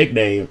went by a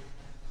nickname.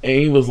 And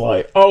he was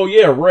like, oh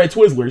yeah, Red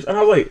Twizzlers. And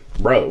I was like,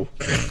 bro.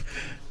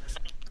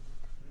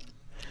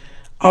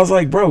 I was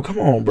like, bro, come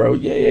on, bro.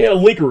 Yeah,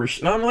 licorice.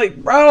 And I'm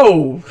like,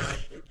 bro.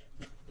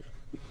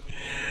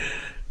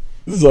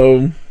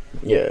 So,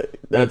 yeah,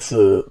 that's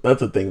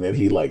a thing that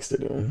he likes to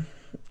do.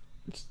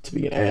 To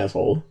be an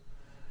asshole.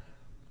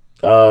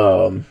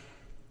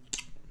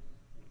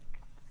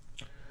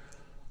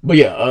 But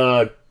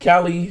yeah,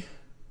 Callie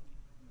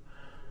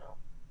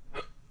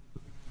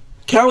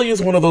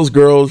is one of those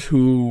girls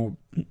who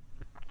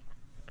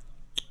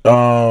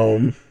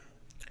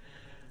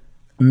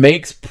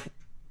makes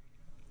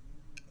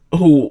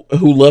who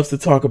loves to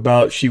talk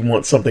about she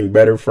wants something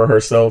better for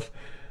herself,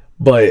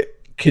 but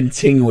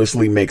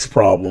continuously makes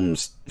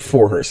problems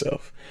for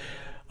herself.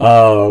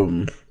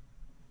 And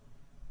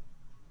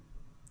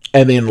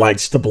then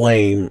likes to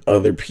blame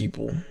other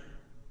people.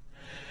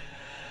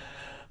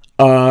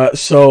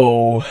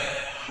 So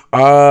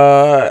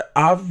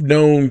I've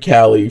known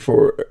Callie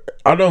for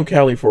a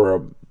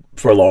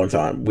long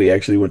time. We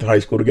actually went to high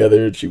school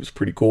together. She was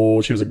pretty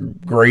cool. She was a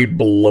grade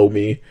below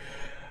me.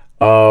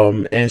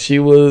 And she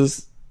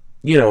was,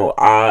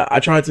 I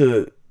tried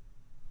to,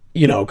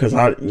 cause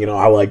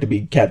I like to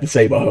be Captain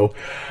Save-A-Ho.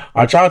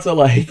 I tried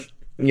to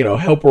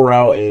help her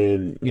out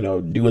and,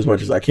 do as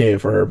much as I can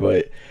for her,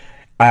 but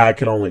I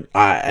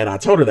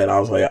told her that I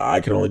was like,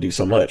 I can only do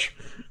so much.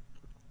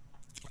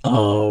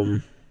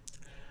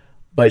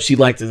 But she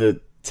liked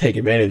to take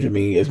advantage of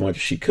me as much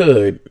as she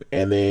could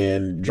and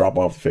then drop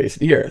off the face of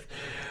the earth.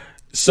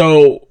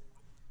 So,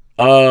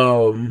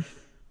 I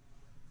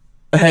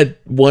had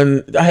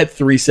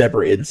 3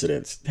 separate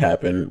incidents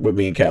happen with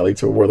me and Callie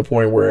to where the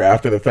point where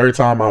after the third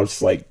time I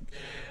was like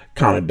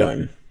kind of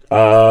done.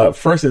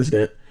 First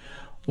incident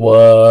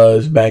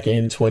was back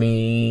in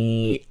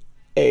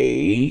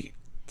 2018.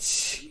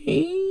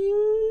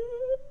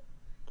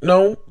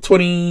 No,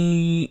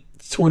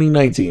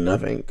 2019,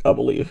 I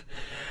believe.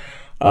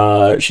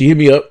 She hit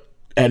me up.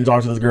 I hadn't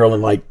talked to this girl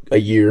in like a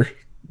year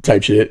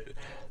type shit.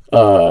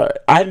 I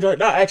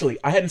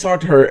hadn't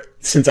talked to her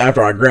since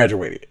after I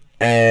graduated.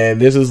 And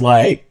this is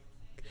like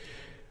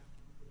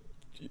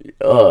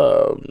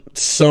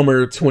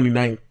summer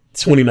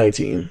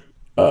 2019.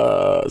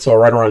 So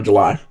right around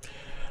July.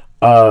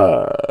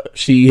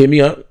 She hit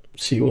me up.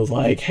 She was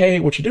like, hey,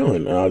 what you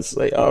doing? And I was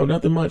like, oh,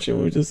 nothing much.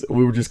 And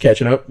we were just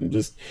catching up and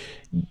just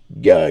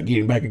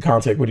getting back in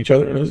contact with each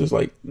other. And it was just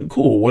like,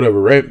 cool,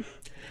 whatever, right?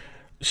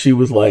 She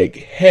was like,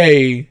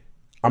 hey,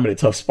 I'm in a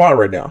tough spot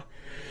right now.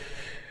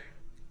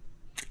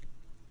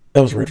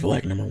 That was red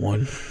flag number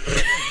 1.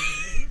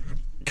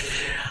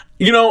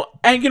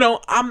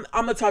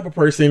 I'm the type of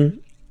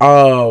person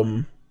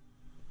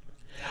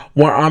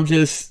where I'm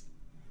just,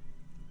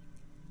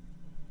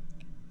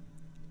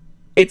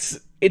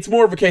 it's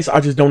more of a case I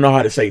just don't know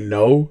how to say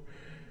no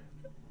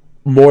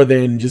more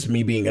than just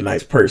me being a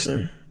nice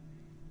person,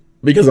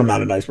 because I'm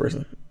not a nice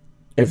person.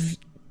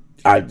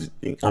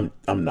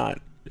 I'm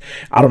not.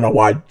 I don't know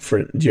why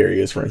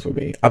Jerry is friends with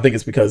me. I think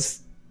it's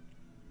because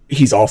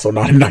he's also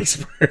not a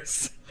nice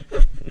person.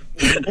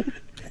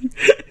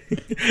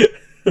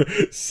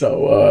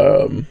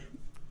 So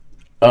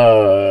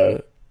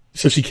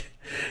she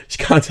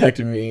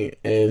contacted me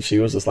and she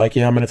was just like,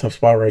 yeah, I'm in a tough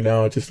spot right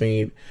now. I just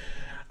need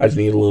a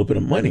little bit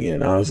of money.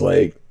 And I was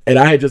like, and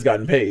I had just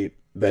gotten paid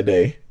that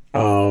day.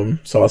 So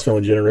I was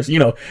feeling generous. You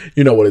know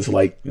what it's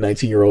like,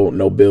 19-year-old,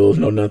 no bills,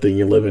 no nothing.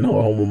 You're living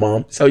home with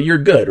mom. So you're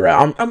good,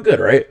 right? I'm good,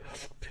 right?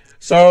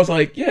 So I was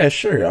like, yeah,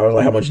 sure. I was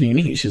like, how much do you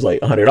need? She's like,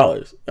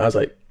 $100. I was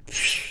like,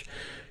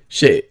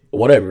 shit,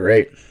 whatever,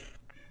 right?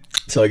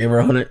 So I give her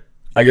 100.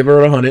 I give her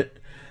 100,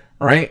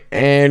 right?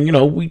 And,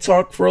 we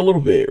talked for a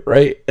little bit,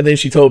 right? And then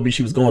she told me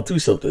she was going through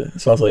something.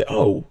 So I was like,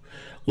 oh,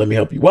 let me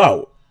help you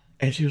out.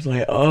 And she was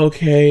like,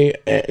 okay.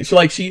 And we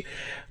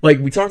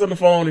talked on the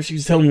phone and she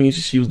was telling me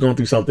she was going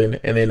through something.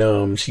 And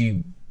then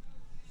she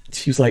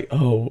was like,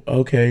 oh,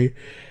 okay.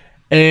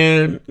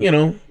 And,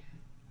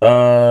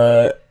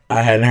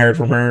 I hadn't heard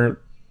from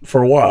her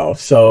for a while.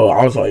 So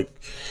I was like,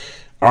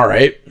 all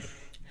right.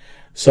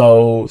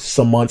 So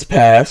some months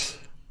pass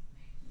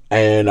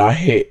and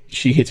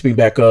she hits me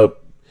back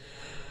up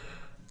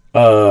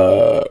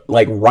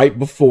right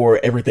before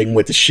everything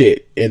went to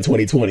shit in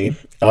 2020.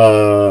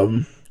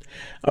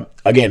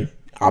 Again,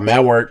 I'm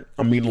at work,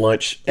 I'm eating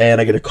lunch, and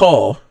I get a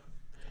call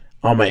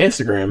on my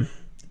Instagram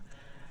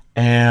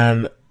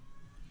And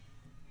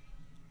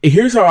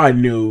here's how I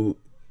knew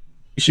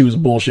she was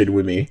bullshitting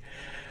with me.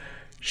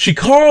 She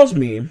calls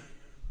me,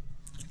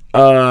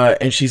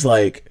 and she's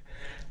like,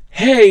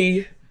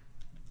 "Hey,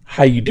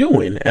 how you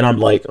doing?" And I'm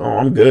like, "Oh,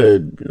 I'm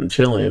good. I'm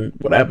chilling.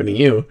 What happened to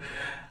you?"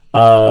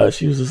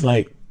 She was just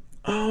like,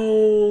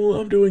 "Oh,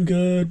 I'm doing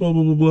good, blah,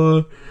 blah, blah,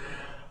 blah.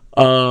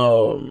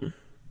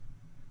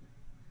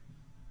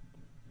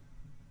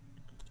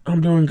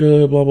 I'm doing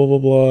good, blah, blah, blah,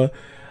 blah.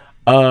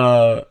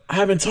 I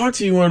haven't talked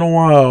to you in a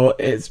while.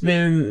 It's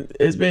been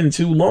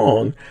too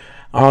long."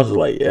 I was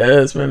like,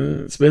 "Yeah, it's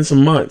been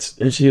some months."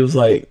 And she was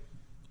like,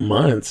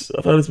 "Months?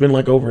 I thought it's been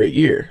like over a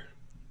year."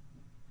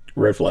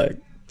 Red flag.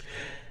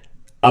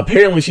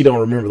 Apparently she don't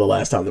remember the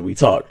last time that we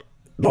talked.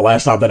 The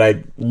last time that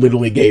I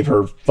literally gave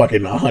her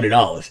fucking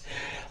 $100.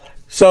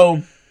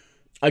 So,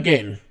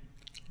 again,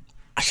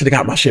 I should have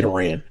got my shit and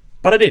ran,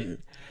 but I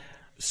didn't.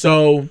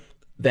 So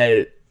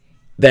that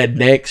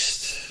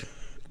next,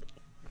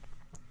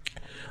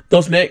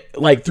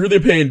 like through the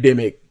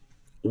pandemic,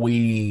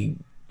 we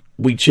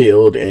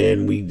chilled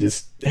and we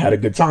just had a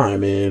good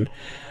time. And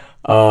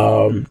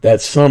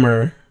that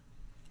summer,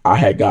 I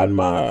had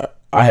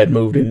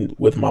moved in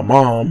with my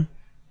mom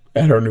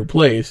at her new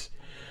place,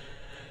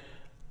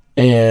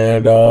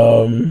 and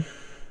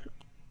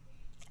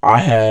I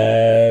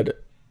had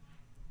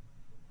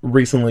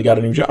recently got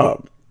a new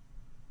job.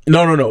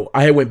 No.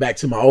 I had went back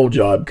to my old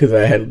job because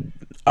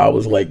I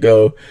was let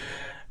go,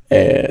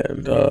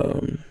 and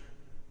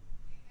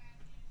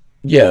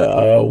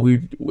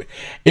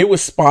it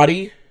was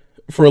spotty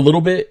for a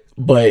little bit,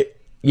 but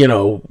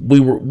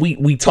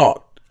we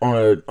talked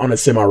on a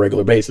semi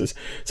regular basis,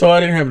 so I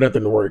didn't have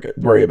nothing to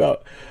worry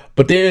about.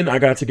 But then I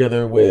got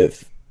together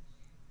with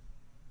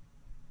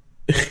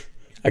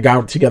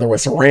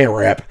Saran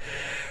Wrap,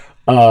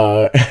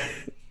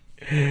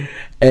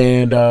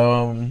 and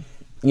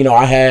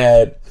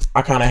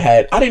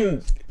I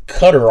didn't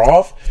cut her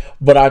off,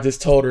 but I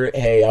just told her,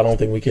 "Hey, I don't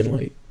think we can,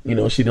 like,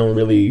 she don't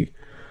really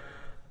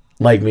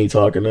like me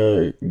talking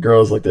to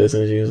girls like this."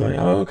 And she was like,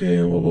 "Oh,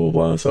 okay, blah, blah,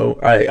 blah." So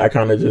I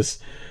kind of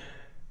just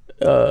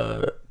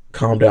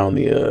calmed down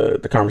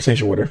the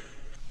conversation with her.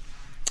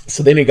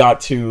 So then it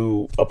got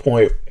to a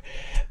point.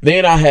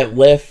 Then I had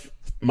left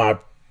my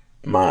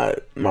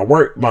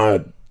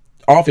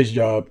office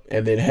job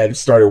and then had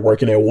started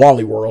working at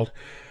Wally World.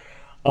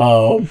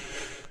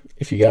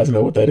 If you guys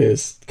know what that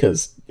is,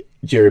 because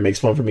Jerry makes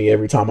fun for me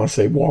every time I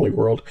say Wally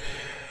World.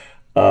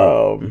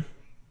 I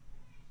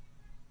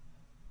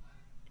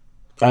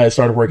had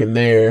started working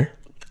there,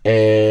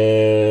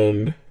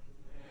 and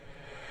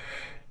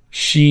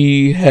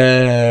she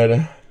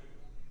had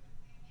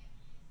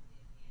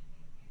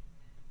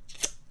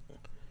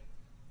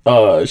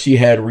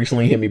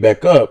recently hit me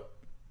back up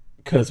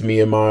because me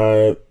and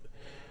my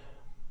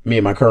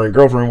current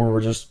girlfriend, we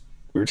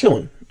were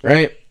chilling,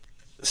 right?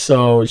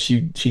 So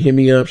she hit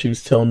me up. She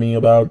was telling me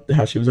about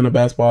how she was in a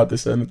bad spot,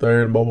 this and the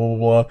third, and blah blah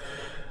blah blah.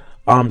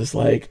 I'm just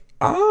like,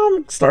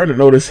 I'm starting to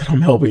notice that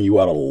I'm helping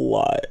you out a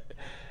lot.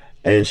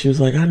 And she was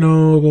like, "I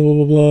know, blah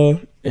blah blah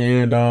blah."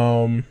 And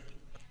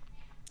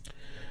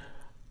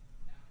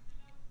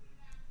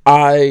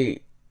I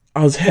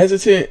was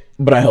hesitant,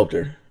 but I helped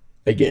her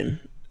again.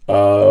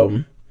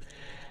 And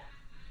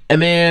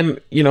then,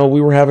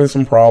 we were having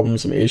some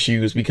problems, some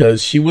issues,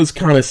 because she was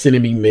kind of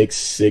sending me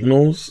mixed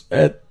signals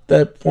at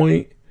that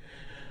point.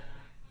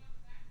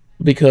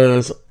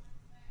 Because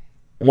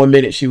one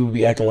minute she would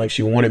be acting like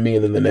she wanted me,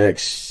 and then the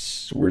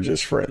next we're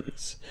just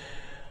friends.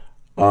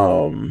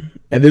 And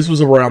this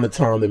was around the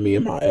time that me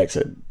and my ex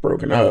had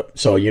broken up.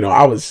 So,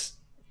 I was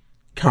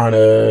kind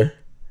of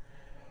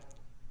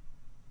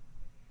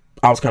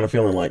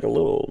feeling like a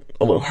little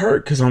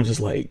hurt, because I'm just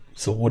like,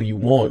 "So what do you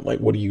want? Like,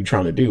 what are you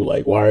trying to do?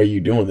 Like, why are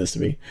you doing this to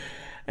me?"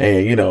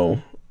 And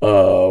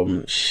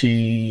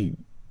she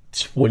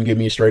wouldn't give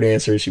me a straight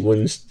answer. She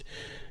wouldn't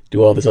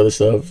do all this other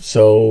stuff.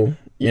 So,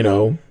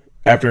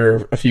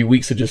 after a few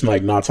weeks of just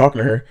like not talking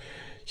to her,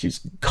 she's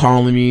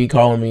calling me,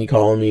 doing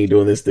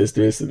this,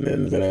 and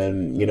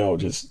then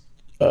just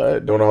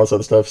doing all this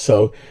other stuff.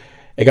 So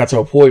it got to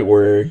a point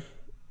where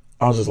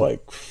I was just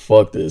like,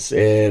 "Fuck this,"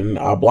 and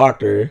I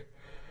blocked her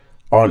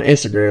on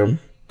Instagram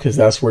because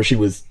that's where she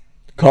was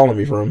calling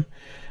me from.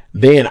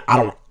 Then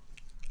I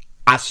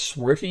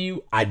swear to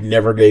you, I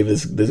never gave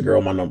this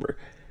girl my number.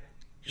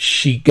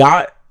 She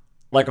got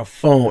like a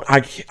phone.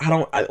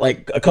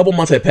 Like a couple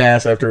months had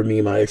passed after me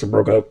and my ex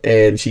broke up,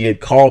 and she had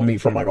called me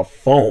from like a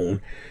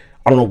phone.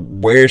 I don't know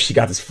where she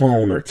got this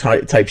phone or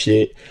type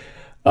shit.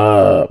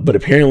 But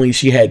apparently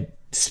she had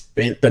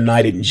spent the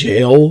night in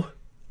jail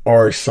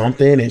or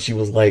something, and she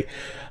was like,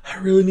 "I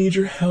really need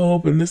your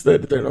help," and this, that,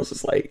 and the third. And I was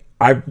just like,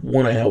 I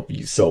want to help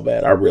you so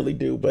bad, I really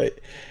do, but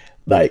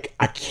like,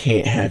 I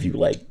can't have you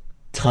like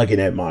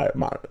tugging at my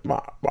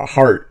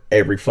heart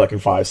every fucking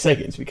 5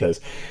 seconds, because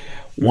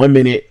one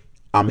minute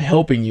I'm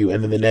helping you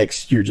and then the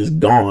next you're just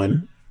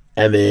gone,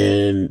 and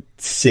then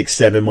 6,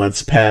 7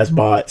 months pass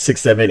by, 6,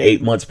 7,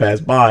 8 months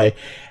pass by,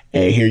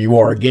 and here you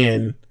are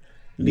again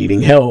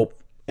needing help.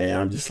 And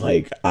I'm just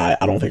like, I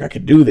don't think I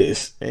could do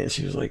this. And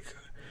she was like,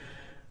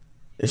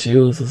 And she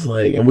was just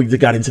like, and we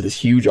got into this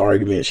huge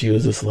argument. She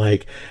was just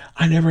like,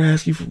 I never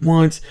asked you for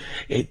once.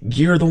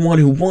 You're the one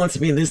who wants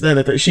me and this, that,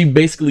 and that. She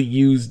basically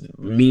used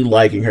me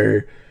liking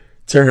her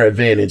to her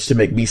advantage to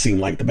make me seem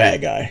like the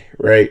bad guy,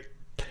 right?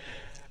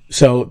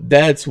 So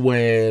that's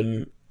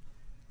when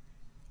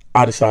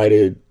I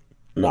decided,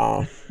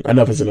 nah,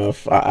 enough is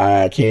enough.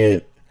 I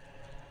can't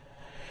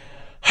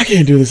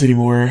do this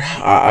anymore.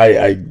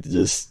 I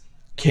just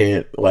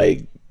can't,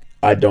 like,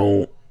 I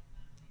don't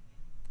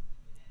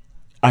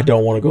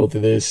want to go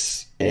through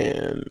this,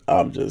 and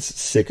I'm just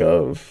sick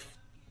of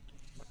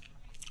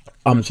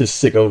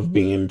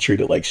being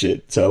treated like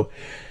shit. So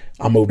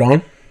I moved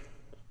on.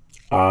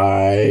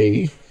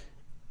 I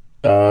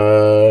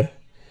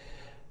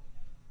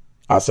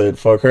said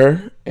fuck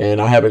her, and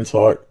I haven't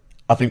talked.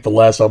 I think the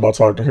last time I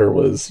talked to her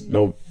was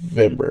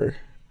November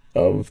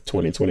of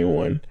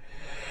 2021.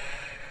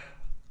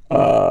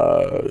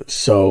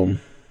 So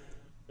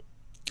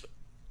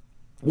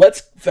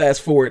let's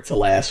fast forward to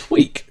last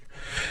week.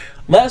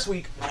 Last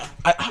week,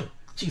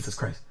 Jesus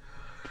Christ,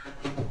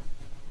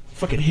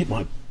 fucking hit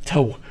my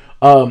toe.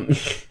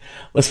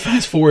 Let's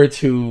fast forward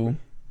to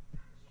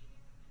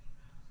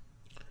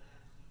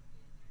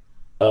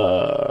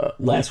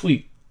last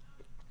week.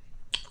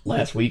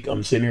 Last week,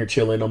 I'm sitting here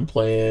chilling. I'm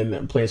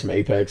playing some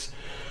Apex,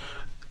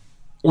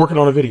 working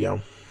on a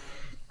video,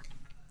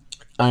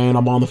 and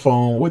I'm on the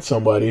phone with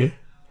somebody,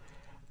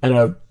 and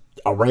a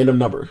random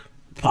number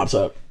pops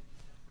up.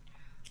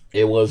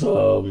 It was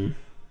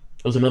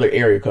another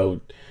area code.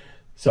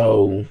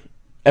 So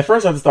at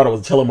first I just thought it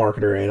was a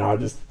telemarketer, and I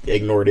just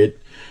ignored it,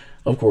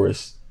 of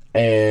course.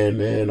 And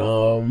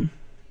then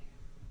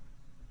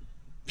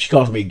she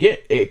calls me again.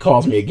 It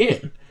calls me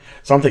again.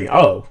 So I'm thinking,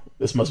 oh,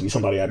 this must be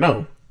somebody I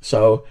know.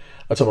 So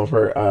I told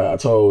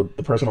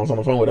the person I was on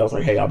the phone with, I was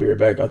like, hey, I'll be right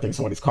back. I think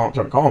somebody's trying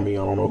to call me.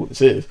 I don't know who this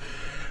is.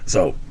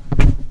 So,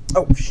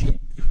 oh shit.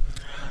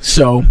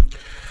 So,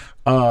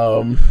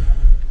 I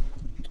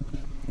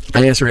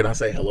answer it and I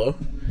say hello,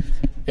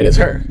 and it's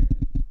her.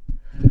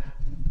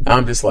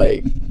 I'm just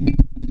like,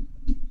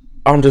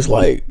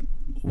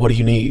 what do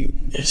you need?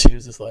 And she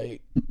was just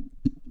like,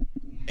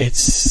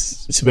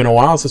 it's been a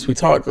while since we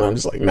talked. And I'm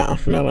just like, no.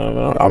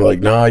 I'm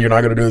like, nah, you're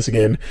not gonna do this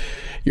again.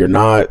 You're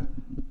not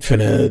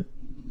finna.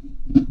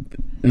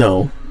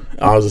 No.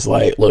 I was just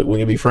like, look, we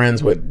can be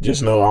friends, but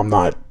just know I'm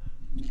not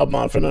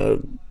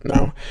finna.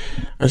 No.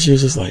 And she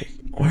was just like,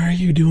 why are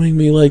you doing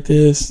me like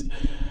this?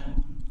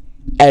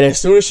 And as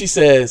soon as she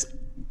says,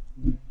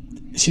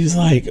 she's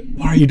like,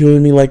 why are you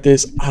doing me like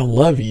this? I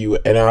love you.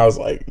 And I was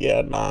like,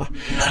 yeah, nah.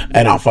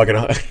 And I fucking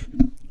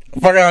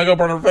hung up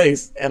on her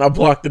face, and I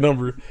blocked the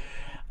number.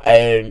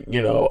 And,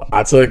 you know,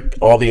 I took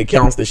all the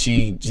accounts that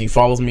she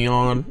follows me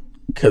on,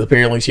 because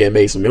apparently she had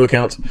made some new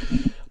accounts,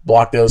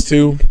 blocked those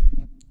too.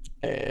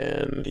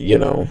 And, you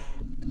know,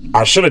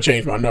 I should have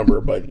changed my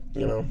number, but,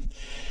 you know,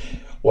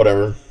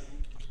 whatever.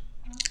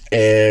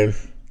 And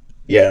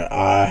yeah,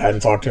 I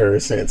hadn't talked to her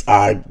since.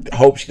 I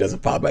hope she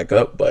doesn't pop back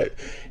up, but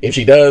if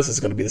she does, it's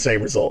going to be the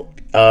same result.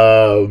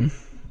 I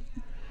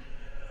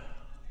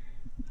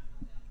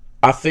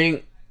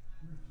think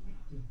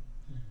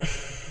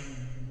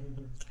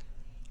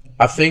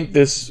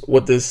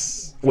what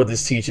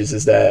this teaches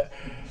is that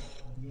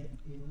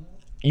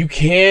you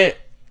can't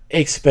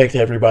expect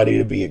everybody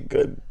to be a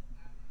good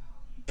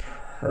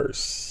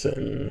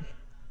person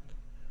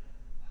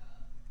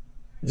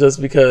just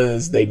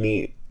because they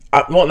need.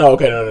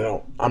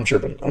 No. I'm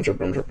tripping.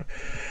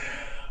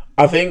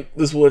 I think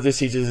what this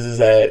teaches is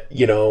that,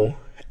 you know,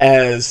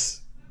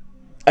 as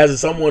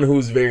someone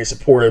who's very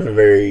supportive and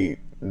very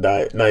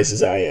nice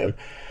as I am,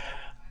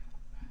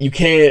 you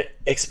can't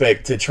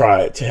expect to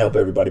try to help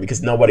everybody,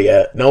 because nobody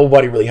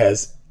really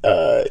has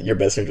your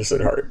best interest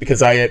at heart.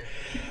 Because I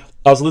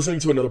was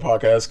listening to another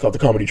podcast called The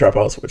Comedy Trap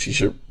House, which you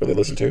should really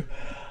listen to.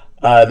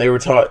 They were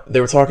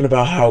talking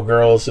about how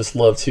girls just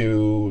love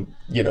to,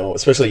 you know,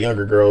 especially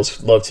younger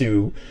girls, love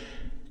to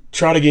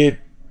try to get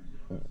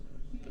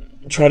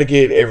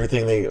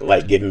everything they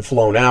like getting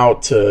flown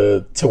out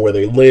to where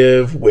they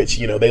live, which,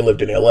 you know, they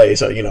lived in LA,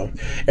 so, you know,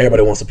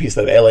 everybody wants a piece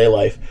of that LA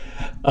life.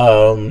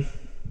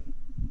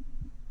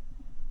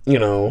 You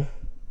know,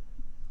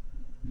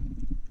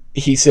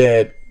 he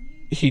said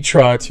he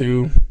tried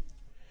to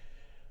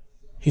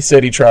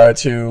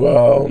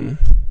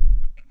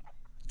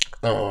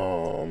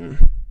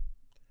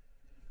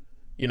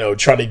you know,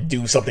 try to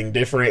do something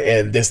different,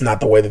 and this is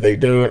not the way that they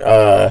do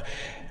it.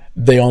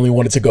 They only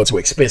wanted to go to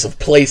expensive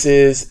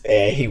places,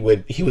 and he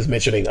was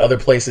mentioning other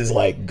places,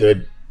 like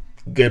good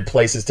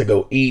places to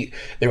go eat.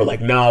 They were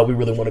like, nah, we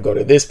really want to go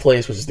to this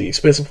place, which is the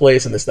expensive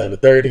place, and this, that, and the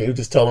third. And he would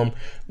just tell them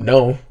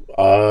no,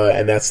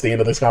 and that's the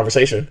end of this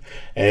conversation.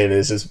 And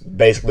it's just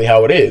basically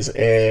how it is.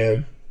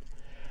 And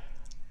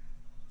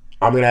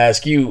I'm gonna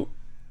ask you,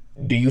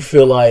 do you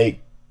feel like,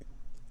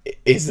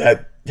 is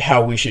that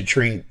how we should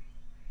treat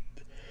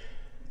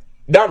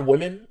not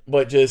women,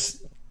 but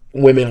just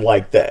women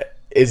like that?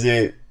 Is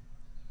this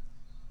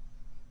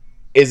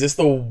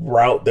the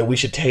route that we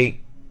should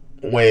take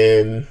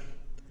when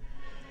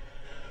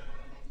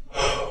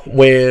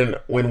when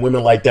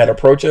women like that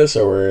approach us,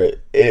 or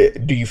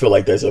do you feel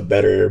like there's a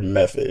better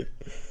method?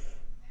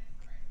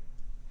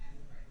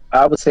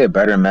 I would say a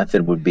better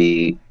method would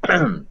be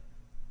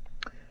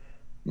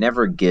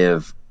never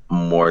give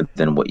more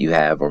than what you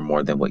have or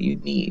more than what you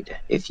need.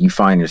 If you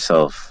find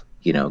yourself,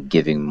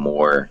 giving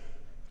more,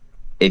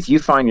 if you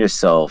find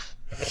yourself,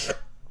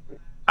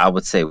 I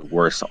would say,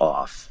 worse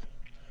off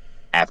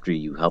after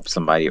you help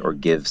somebody or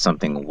give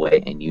something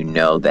away and you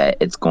know that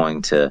it's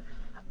going to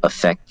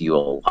affect you a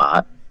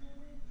lot,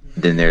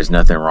 then there's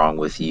nothing wrong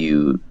with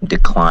you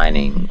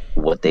declining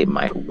what they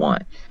might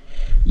want.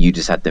 You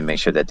just have to make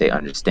sure that they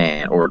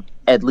understand, or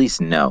at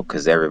least know,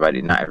 because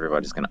not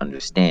everybody's going to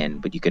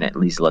understand, but you can at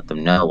least let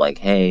them know, like,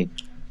 hey,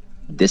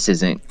 this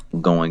isn't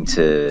going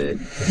to,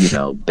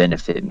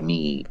 benefit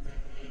me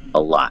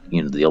a lot.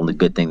 The only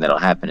good thing that'll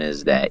happen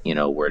is that,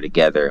 we're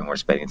together and we're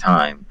spending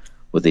time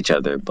with each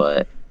other,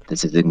 but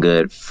this isn't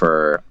good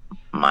for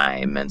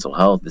my mental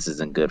health. This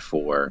isn't good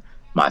for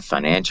my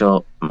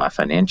financial,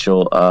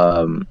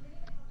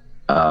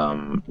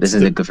 this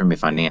isn't good for me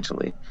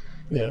financially.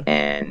 Yeah.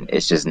 And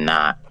it's just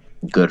not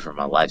good for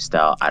my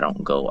lifestyle. I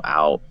don't go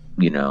out,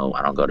 I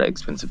don't go to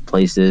expensive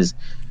places.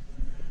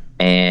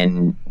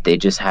 And they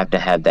just have to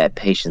have that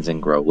patience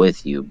and grow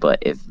with you. But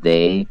if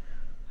they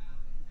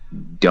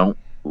don't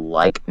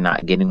like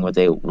not getting what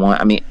they want,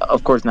 I mean,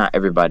 of course, not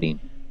everybody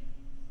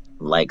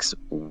likes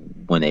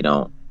when they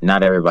don't.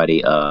 Not everybody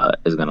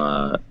is going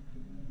to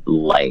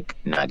like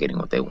not getting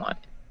what they want.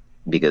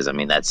 Because, I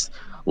mean, that's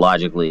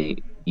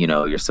logically,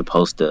 you're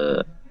supposed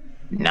to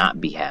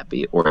not be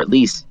happy, or at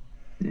least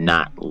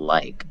not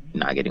like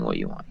not getting what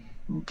you want.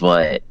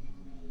 But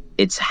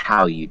it's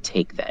how you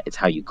take that, it's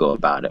how you go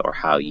about it, or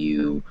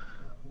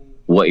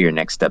what your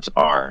next steps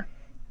are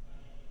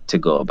to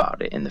go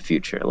about it in the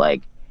future.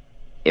 Like,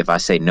 if I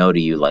say no to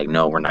you, like,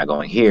 no, we're not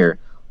going here,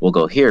 we'll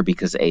go here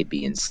because A,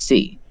 B, and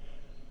C,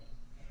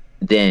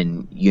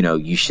 then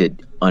you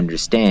should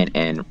understand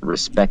and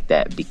respect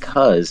that,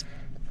 because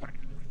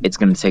it's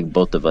going to take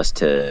both of us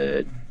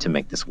to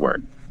make this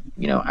work.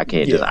 I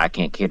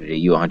can't cater to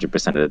you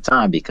 100% of the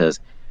time, because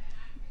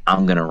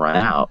I'm going to run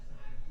out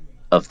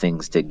of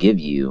things to give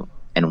you,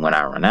 and when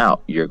I run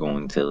out, you're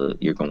going to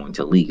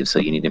leave. So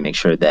you need to make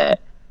sure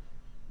that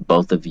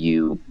both of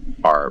you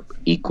are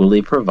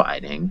equally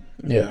providing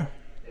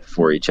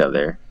for each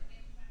other,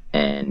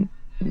 and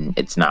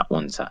it's not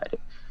one-sided.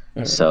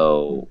 Mm-hmm.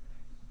 So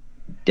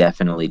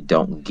definitely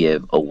don't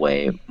give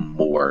away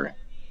more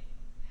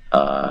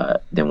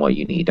than what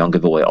you need. Don't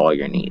give away all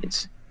your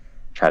needs.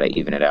 Try to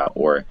even it out,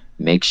 or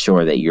make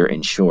sure that you're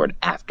insured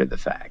after the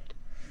fact.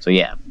 So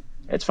yeah,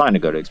 it's fine to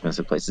go to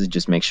expensive places.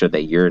 Just make sure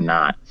that you're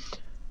not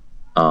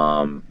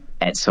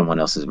at someone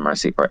else's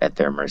mercy or at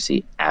their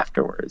mercy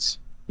afterwards.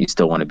 You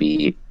still want to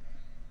be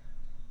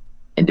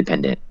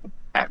independent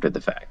after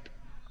the fact.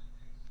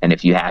 And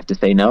if you have to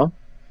say no,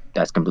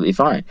 that's completely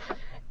fine.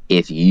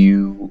 If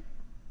they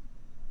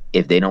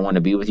don't want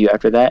to be with you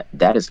after that,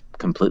 that is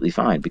completely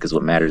fine, because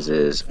what matters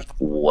is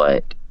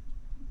what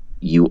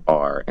you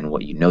are and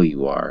what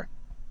you are,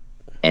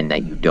 and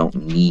that you don't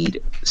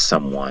need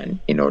someone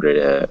in order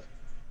to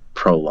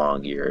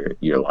prolong your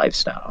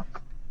lifestyle.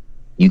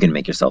 You can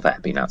make yourself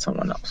happy, not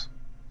someone else.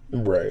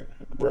 Right.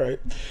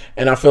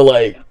 And I feel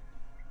like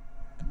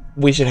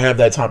we should have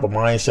that type of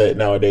mindset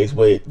nowadays.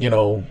 But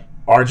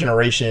our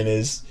generation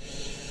is,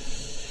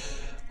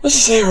 let's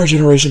just say our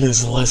generation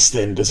is less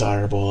than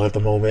desirable at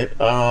the moment.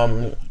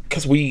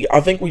 Because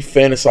I think we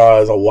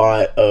fantasize a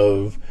lot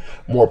of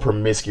more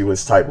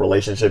promiscuous type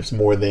relationships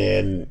more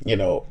than,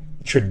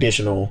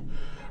 traditional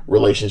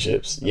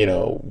relationships,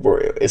 where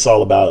it's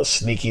all about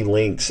sneaky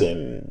links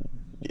and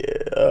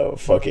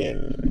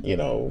fucking,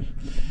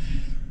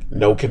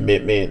 no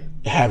commitment,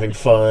 having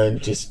fun,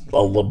 just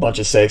a bunch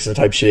of sex and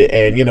type shit.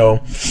 And,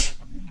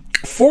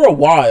 for a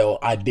while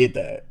I did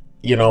that.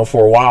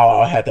 For a while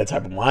I had that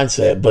type of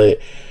mindset. But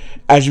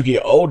as you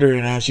get older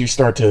and as you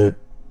start to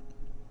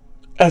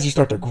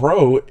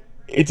grow,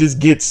 it just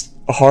gets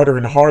harder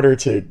and harder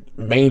to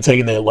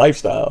maintain that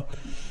lifestyle,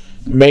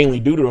 mainly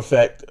due to the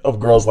fact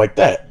of girls like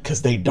that,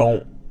 because they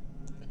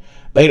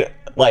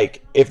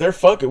like, if they're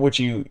fucking with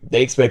you,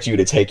 they expect you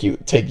to take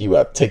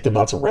them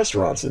out to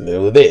restaurants and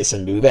do this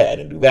and do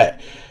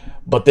that.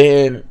 But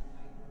then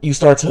you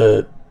start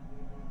to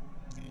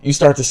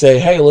say,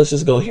 hey, let's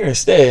just go here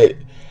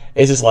instead.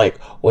 It's just like,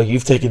 well,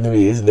 you've taken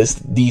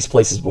these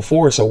places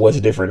before, so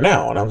what's different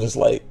now? And I'm just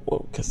like,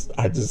 well, because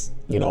I just,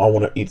 I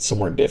want to eat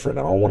somewhere different.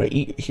 I don't want to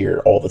eat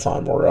here all the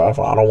time, or I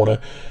don't want to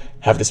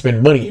have to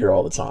spend money here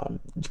all the time.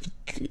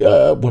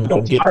 Women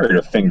don't get tired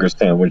of finger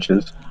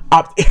sandwiches.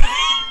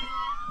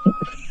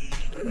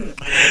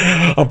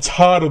 I'm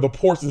tired of the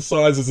portion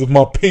sizes of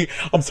my pink.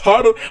 I'm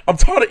tired of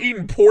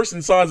eating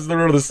portion sizes that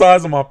are the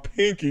size of my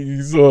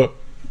pinkies.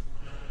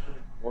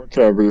 More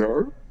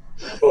caviar.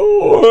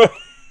 Oh,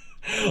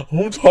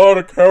 I'm tired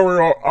of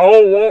caviar. I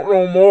don't want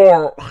no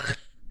more.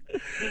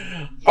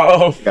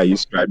 Got you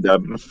strapped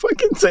up in the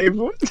fucking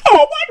table.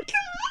 Oh my god!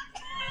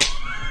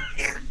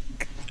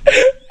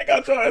 I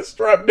got your ass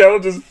strapped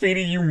down, just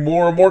feeding you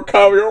more and more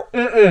caviar.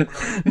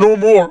 No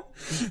more.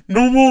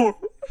 No more.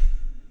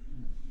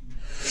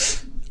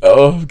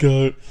 Oh,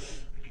 God.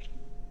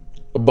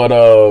 But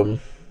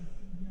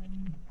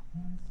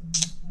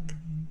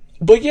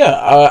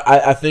yeah,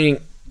 I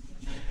think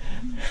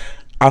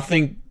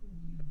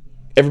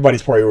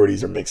everybody's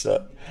priorities are mixed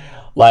up.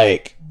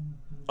 Like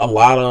a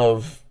lot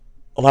of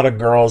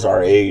girls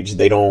our age,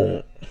 they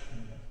don't.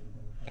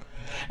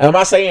 And I'm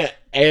not saying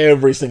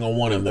every single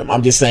one of them.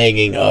 I'm just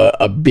saying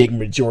a big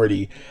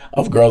majority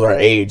of girls our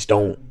age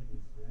don't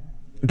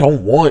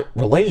want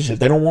relationships.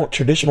 They don't want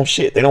traditional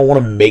shit. They don't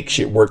want to make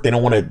shit work. They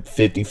don't want a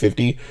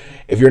 50-50.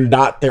 If you're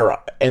not there,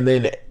 and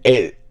then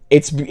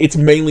it's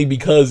mainly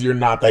because you're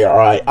not the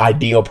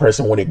ideal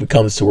person when it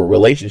comes to a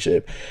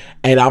relationship.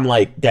 And I'm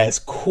like, that's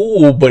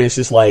cool, but it's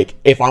just like,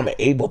 if I'm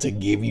able to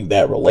give you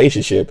that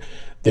relationship,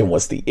 then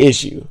what's the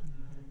issue?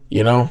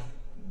 You know?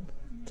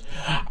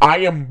 I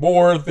am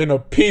more than a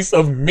piece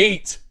of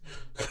meat.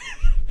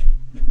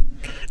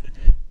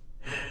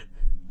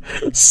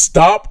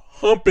 Stop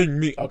humping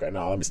me. Okay,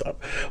 no, let me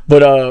stop.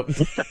 But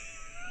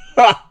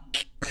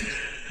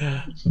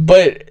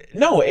but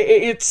no,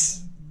 it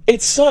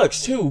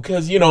sucks too,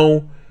 because you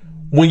know,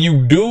 when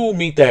you do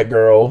meet that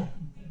girl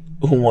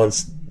who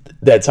wants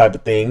that type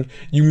of thing,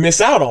 you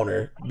miss out on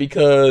her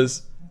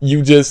because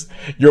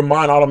your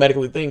mind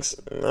automatically thinks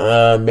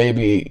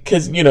maybe,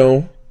 because you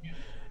know,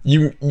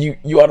 you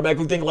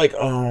automatically think like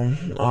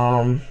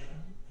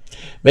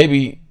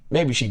maybe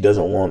she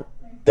doesn't want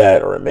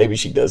that, or maybe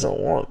she doesn't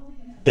want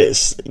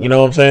this, you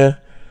know what I'm saying?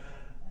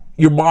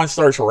 Your mind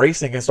starts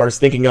racing and starts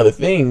thinking other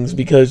things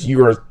because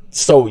you are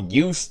so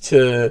used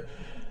to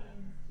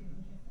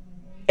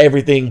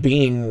everything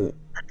being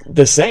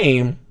the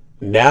same.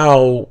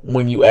 Now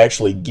when you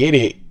actually get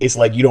it, it's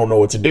like you don't know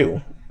what to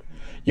do.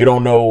 You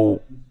don't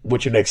know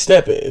what your next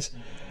step is.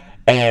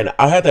 And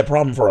I had that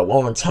problem for a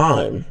long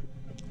time.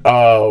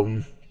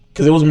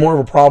 Because it was more of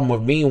a problem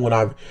with me when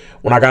I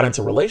got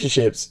into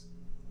relationships.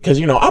 Because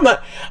you know, I'm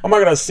not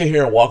gonna sit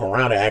here and walk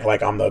around and act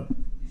like I'm the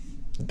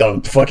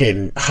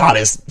fucking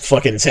hottest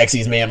fucking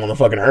sexiest man on the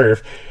fucking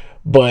earth.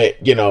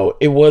 But you know,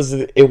 it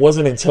wasn't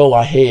until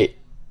I hit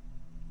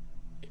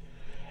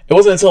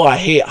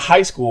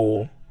high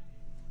school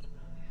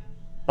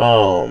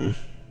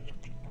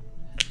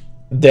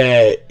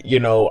that, you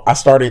know, I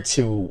started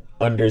to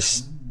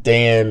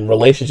understand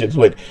relationships.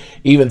 But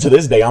even to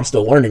this day, I'm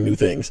still learning new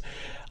things.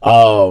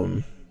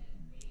 You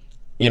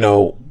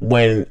know,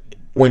 when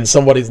it's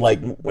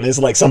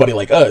like somebody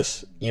like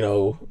us, you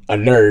know, a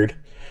nerd,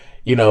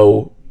 you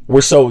know,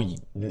 we're so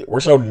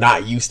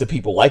not used to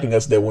people liking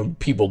us that when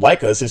people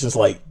like us, it's just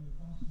like,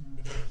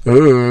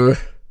 but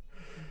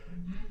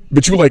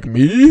you like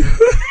me?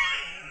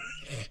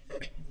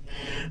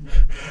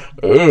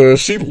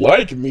 She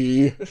like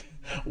me.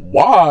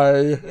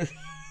 Why?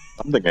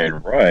 Something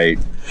ain't right.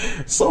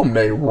 Something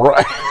ain't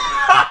right.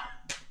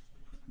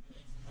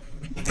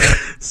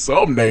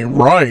 Something ain't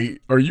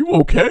right. Are you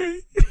okay?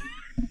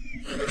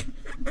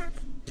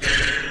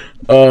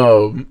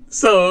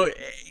 So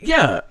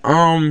yeah.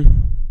 I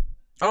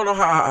don't know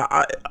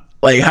how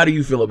do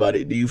you feel about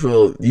it? Do you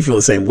feel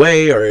the same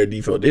way, or do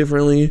you feel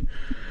differently?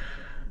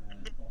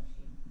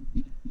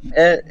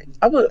 I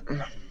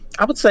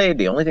would say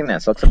the only thing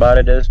that sucks about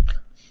it is,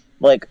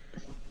 like,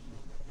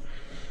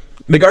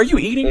 are you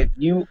eating?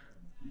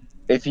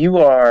 If you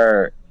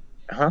are,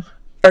 huh?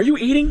 Are you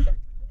eating?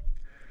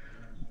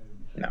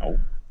 No.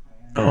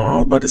 Oh, I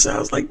was about to say, I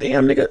was like,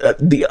 damn,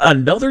 nigga,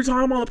 another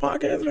time on the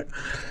podcast.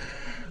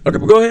 Okay,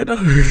 but go ahead.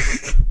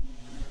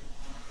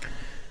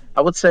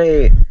 I would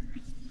say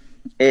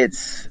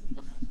it's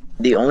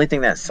the only thing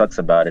that sucks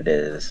about it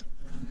is,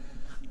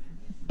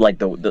 like,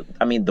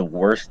 the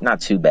worst, not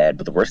too bad,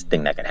 but the worst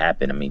thing that could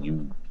happen. I mean,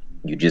 you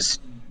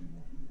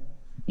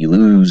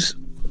lose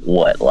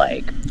what,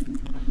 like,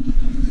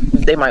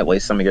 they might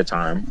waste some of your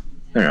time,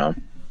 you know.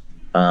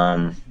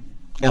 And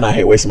I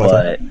hate wasting my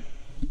time.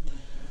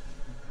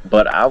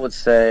 But I would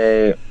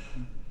say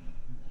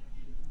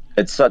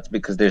it sucks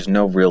because there's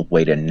no real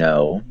way to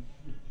know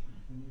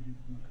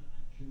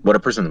what a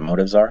person's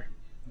motives are.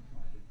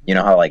 You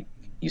know how, like,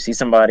 you see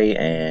somebody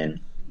and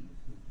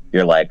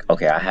you're like,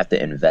 okay, I have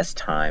to invest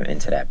time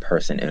into that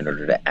person in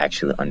order to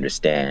actually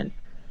understand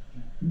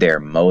their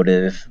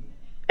motive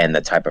and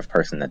the type of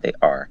person that they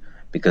are.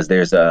 Because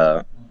there's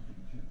a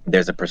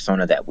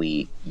persona that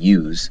we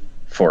use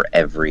for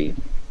every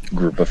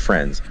group of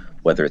friends,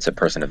 whether it's a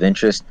person of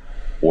interest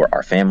or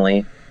our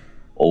family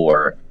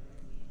or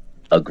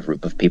a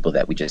group of people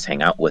that we just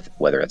hang out with,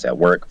 whether it's at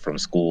work, from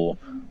school,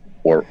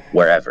 or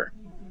wherever,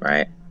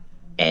 right?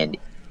 And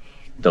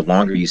the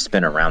longer you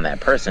spend around that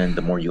person,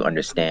 the more you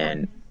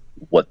understand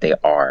what they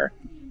are,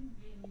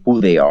 who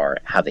they are,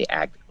 how they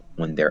act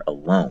when they're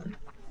alone.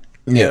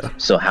 Yeah.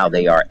 So how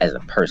they are as a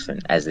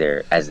person, as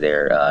their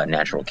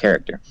natural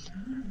character.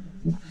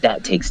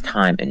 That takes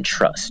time and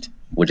trust,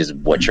 which is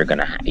what you're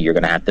gonna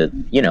have to,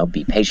 you know,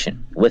 be patient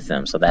with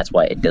them. So that's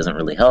why it doesn't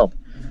really help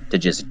to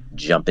just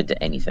jump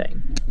into anything.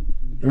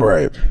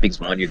 Right. Because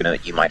one,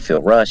 you might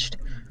feel rushed,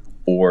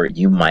 or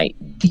you might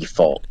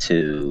default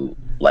to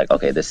like,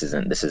 okay, this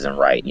isn't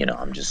right.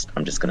 I'm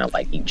just gonna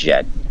like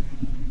eject.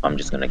 I'm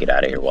just gonna get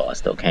out of here while I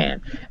still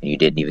can. And you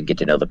didn't even get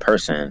to know the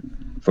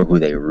person for who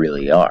they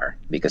really are,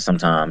 because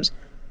sometimes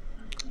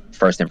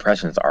first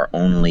impressions are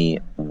only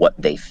what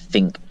they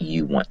think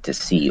you want to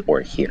see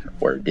or hear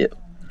or do.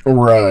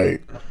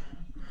 Right.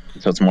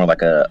 So it's more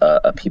like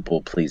a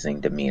people pleasing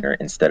demeanor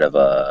instead of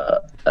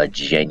a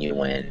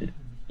genuine,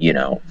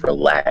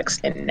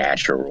 relaxed and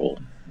natural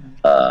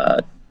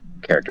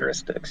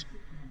characteristics.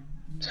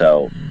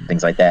 So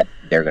things like that,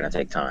 they're gonna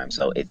take time.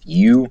 So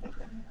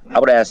I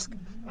would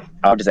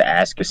just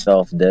ask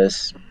yourself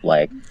this,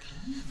 like,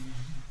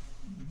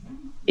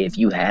 if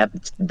you have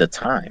the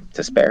time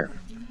to spare,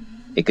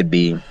 it could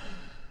be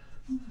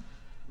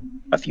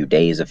a few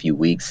days, a few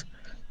weeks,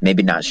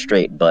 maybe not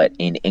straight, but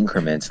in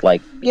increments.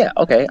 Like, yeah,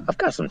 okay, I've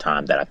got some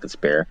time that I could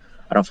spare.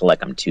 I don't feel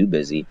like I'm too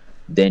busy.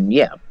 Then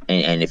yeah,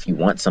 and if you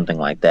want something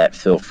like that,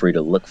 feel free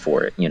to look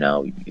for it.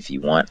 If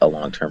you want a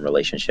long-term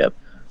relationship,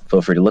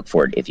 feel free to look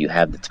for it if you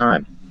have the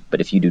time.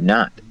 But if you do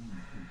not,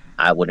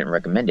 I wouldn't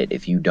recommend it.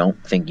 If you don't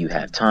think you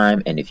have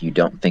time, and if you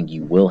don't think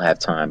you will have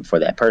time for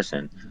that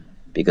person,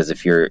 because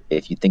if you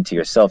think to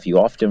yourself, you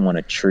often want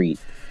to treat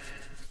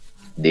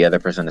the other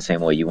person the same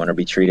way you want to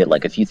be treated.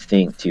 Like, if you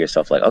think to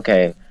yourself, like,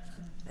 okay,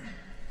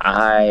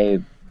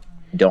 I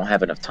don't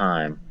have enough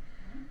time,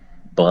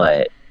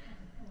 but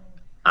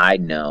I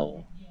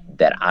know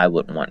that I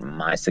would want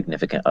my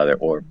significant other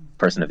or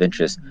person of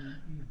interest,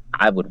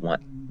 I would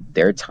want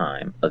their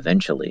time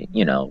eventually,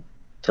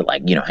 to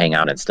like, hang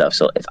out and stuff.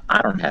 So if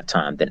I don't have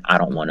time, then I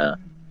don't want to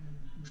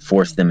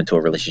force them into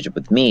a relationship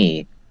with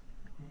me,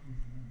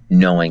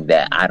 knowing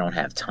that I don't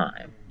have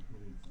time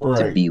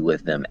to be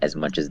with them as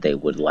much as they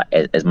would like,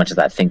 as much as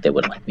I think they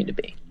would like me to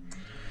be.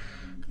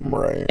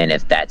 Right. And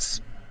if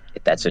that's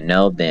a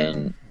no,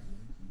 then,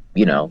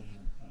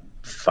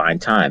 find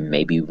time.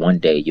 Maybe one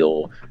day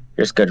your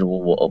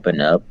schedule will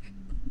open up.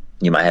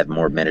 You might have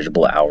more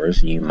manageable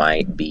hours. You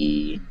might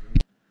be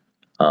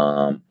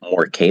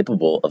more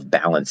capable of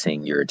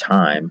balancing your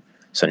time.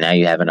 So now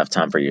you have enough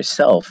time for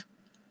yourself,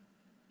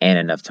 and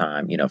enough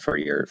time, for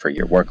your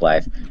work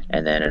life,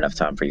 and then enough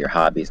time for your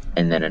hobbies,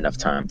 and then enough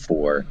time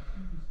for,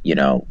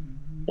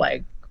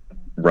 like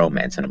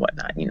romance and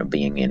whatnot.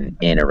 Being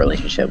in a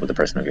relationship with a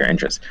person of your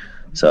interest.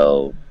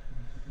 So,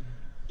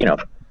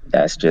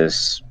 that's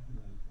just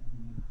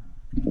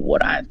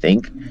what I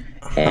think,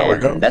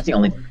 and that's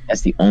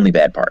the only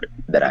bad part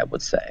that I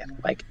would say.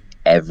 Like,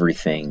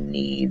 everything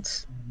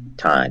needs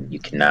time. You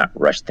cannot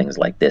rush things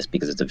like this,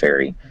 because it's a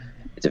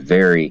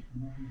very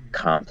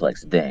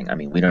complex thing. I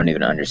mean, we don't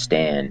even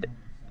understand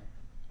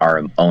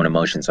our own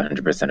emotions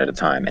 100% of the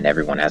time, and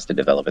everyone has to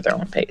develop at their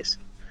own pace.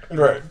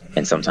 Right.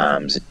 And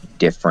sometimes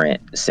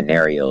different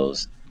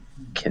scenarios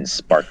can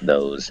spark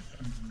those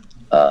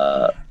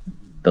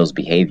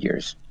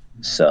behaviors.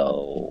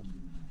 So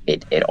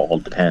it all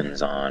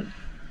depends on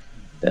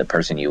the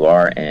person you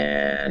are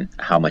and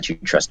how much you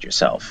trust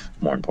yourself,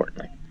 more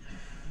importantly.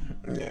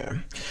 Yeah.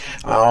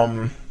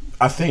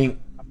 I think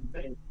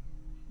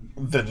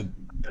the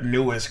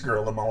newest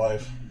girl in my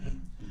life,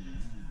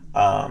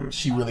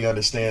 she really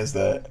understands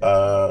that.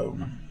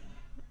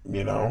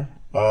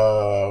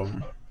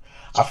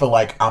 I feel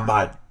like I'm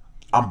not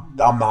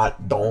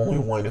the only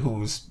one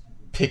who's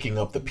picking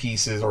up the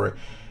pieces or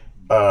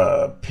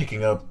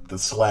picking up the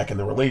slack in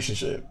the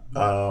relationship.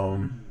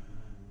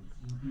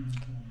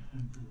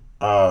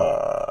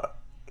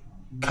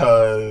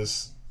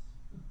 Cause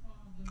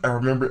I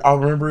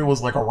remember it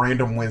was like a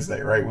random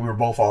Wednesday, right? We were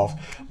both off,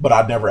 but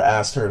I never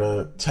asked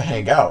her to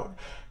hang out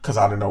because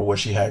I didn't know what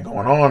she had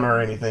going on or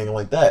anything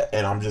like that.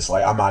 And I'm just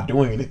like, I'm not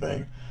doing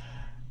anything.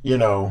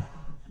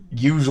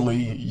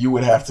 Usually you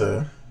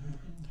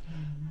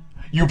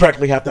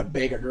practically have to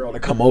beg a girl to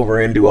come over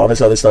and do all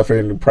this other stuff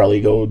and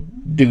probably go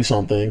do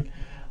something.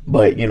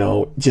 But,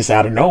 just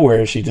out of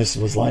nowhere, she just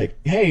was like,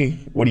 hey,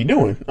 what are you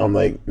doing? I'm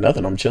like,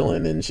 nothing, I'm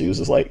chilling. And she was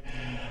just like,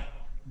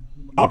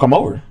 I'll come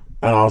over.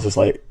 And I was just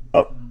like,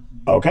 oh,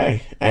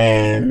 okay.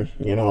 And,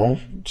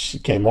 she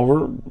came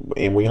over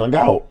and we hung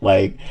out.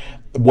 Like,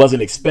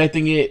 wasn't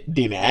expecting it,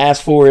 didn't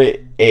ask for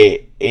it.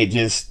 It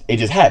just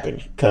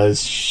happened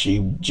because she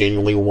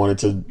genuinely wanted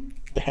to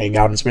hang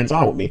out and spend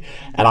time with me.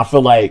 And I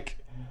feel like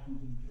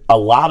a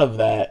lot of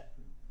that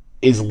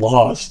is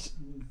lost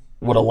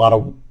with a lot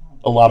of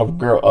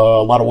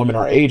women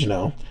our age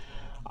now.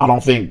 I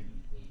think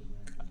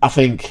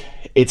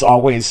it's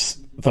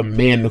always the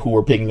men who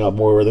are picking up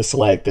more of the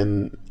slack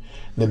than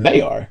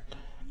they are,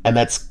 and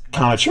that's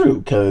kind of true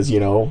because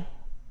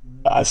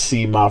I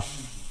see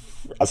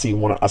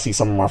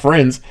some of my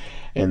friends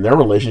and their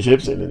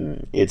relationships,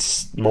 and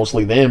it's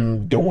mostly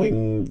them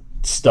doing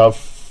stuff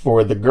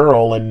for the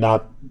girl and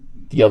not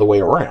the other way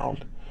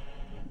around.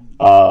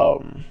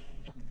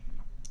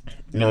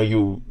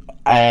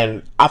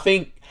 And I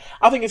think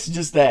it's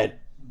just that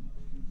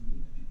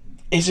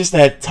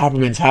type of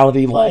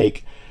mentality,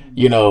 like,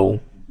 a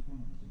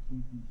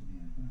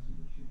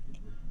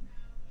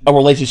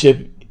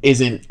relationship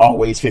isn't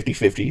always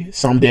 50-50.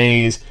 Some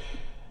days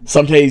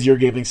Some days you're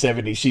giving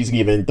 70, she's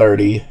giving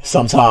 30.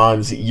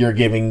 Sometimes you're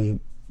giving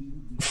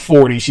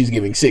 40, she's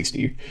giving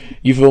 60.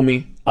 You feel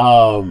me?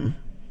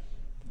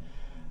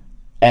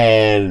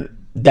 And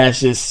that's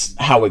just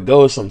how it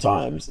goes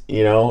sometimes,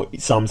 you know.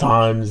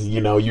 Sometimes,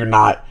 you know, you're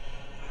not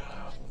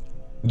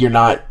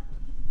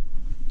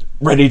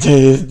ready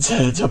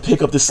to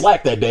pick up the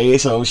slack that day,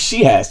 so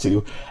she has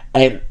to.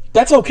 And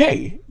that's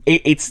okay.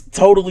 It's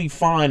totally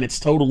fine. It's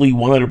totally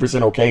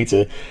 100% okay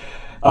to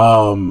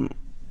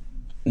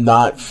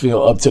not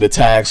feel up to the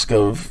task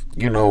of,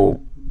 you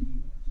know,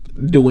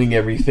 doing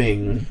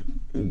everything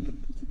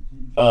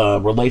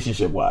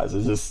relationship wise.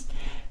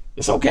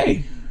 It's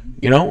okay,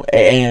 you know.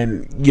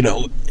 And you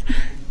know,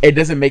 it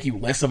doesn't make you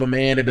less of a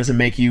man. It doesn't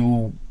make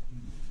you,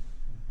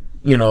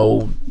 you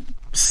know,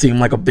 seem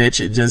like a bitch.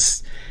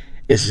 It's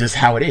just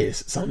how it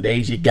is. Some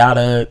days you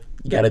gotta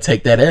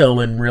take that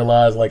L and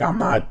realize, like, I'm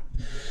not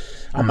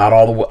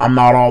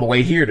all the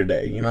way here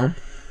today, you know.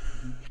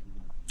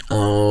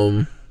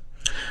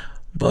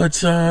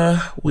 But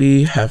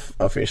we have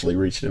officially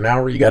reached an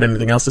hour. You got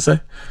anything else to say?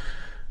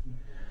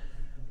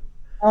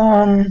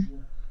 I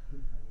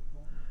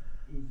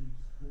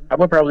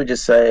would probably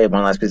just say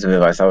one last piece of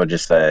advice. I would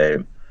just say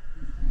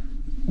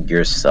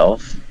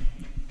yourself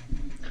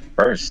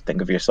first.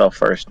 Think of yourself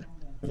first.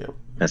 Yep.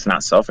 It's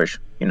not selfish,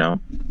 you know.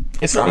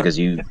 It's not, because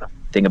you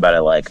think about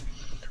it like,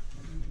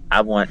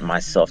 I want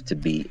myself to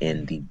be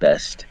in the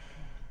best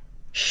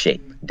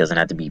shape. It doesn't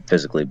have to be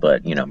physically,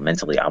 but, you know,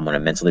 mentally. I want to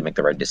mentally make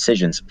the right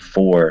decisions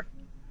for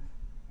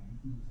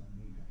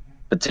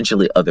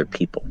potentially other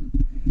people,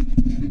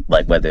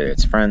 like whether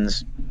it's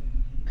friends,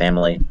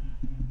 family,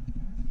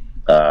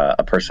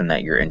 a person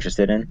that you're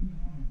interested in.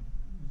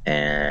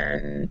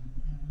 And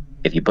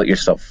if you put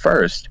yourself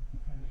first,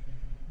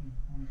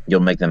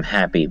 you'll make them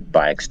happy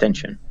by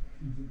extension.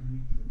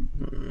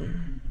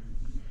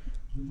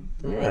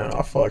 Yeah,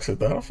 I fucks with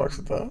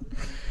that.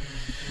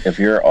 If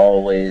you're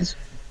always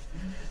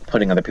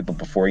putting other people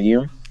before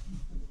you,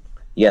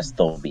 yes,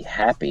 they'll be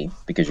happy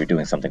because you're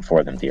doing something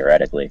for them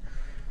theoretically,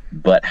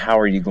 but how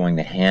are you going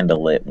to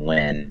handle it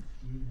when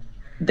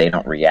they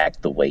don't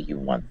react the way you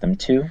want them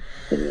to,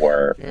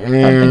 or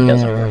something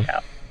doesn't work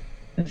out?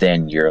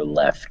 Then you're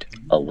left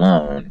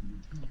alone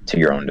to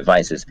your own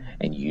devices,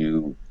 and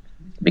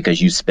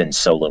because you spend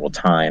so little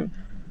time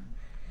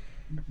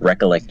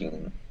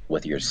recollecting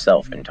with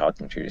yourself and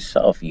talking to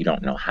yourself, you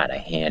don't know how to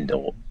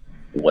handle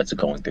what's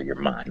going through your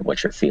mind,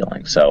 what you're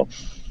feeling. So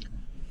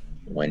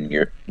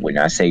when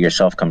I say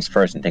yourself comes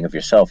first and think of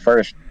yourself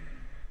first,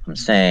 I'm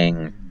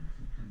saying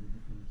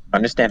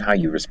understand how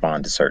you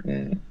respond to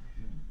certain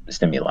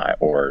stimuli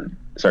or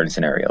certain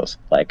scenarios.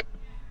 Like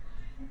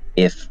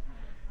if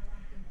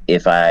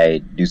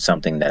I do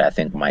something that I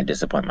think might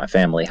disappoint my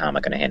family, how am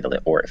I going to handle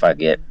it? Or if I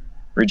get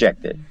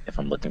rejected, if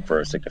I'm looking for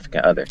a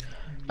significant other,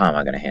 how am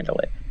I going to handle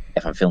it?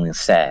 If I'm feeling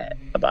sad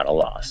about a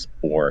loss,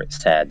 or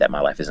sad that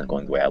my life isn't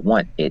going the way I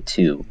want it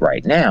to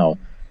right now,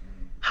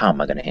 how am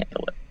I going to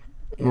handle it?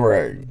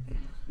 Right.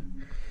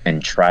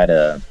 And try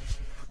to,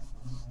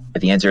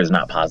 if the answer is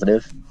not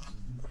positive,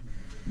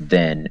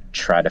 then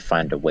try to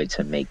find a way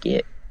to make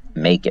it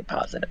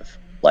positive.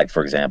 Like,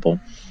 for example,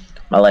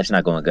 my life's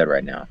not going good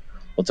right now.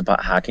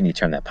 How can you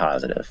turn that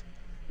positive?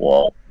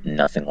 Well,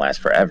 nothing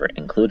lasts forever,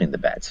 including the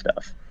bad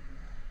stuff.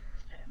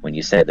 When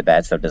you say the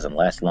bad stuff doesn't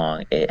last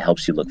long, it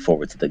helps you look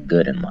forward to the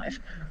good in life.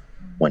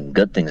 When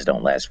good things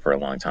don't last for a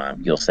long time,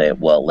 you'll say,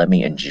 well, let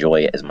me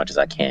enjoy it as much as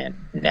I can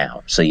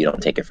now, so you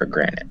don't take it for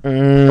granted. So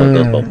it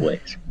goes both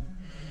ways.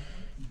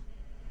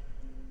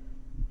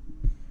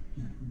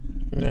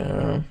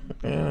 Yeah.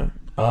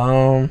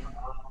 I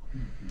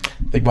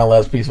think my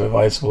last piece of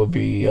advice would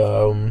be,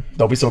 don't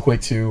be so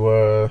quick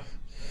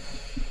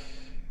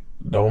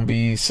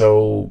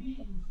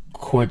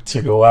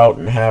to go out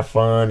and have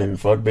fun and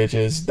fuck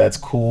bitches. That's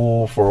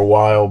cool for a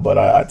while, but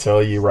I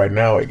tell you right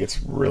now, it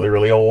gets really,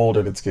 really old,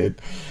 and it's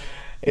good.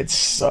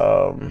 It's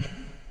yeah,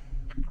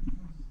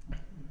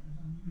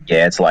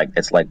 it's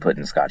like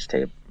putting Scotch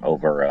tape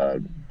over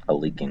a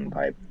leaking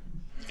pipe.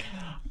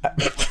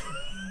 That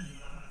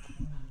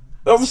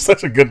was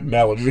such a good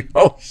analogy.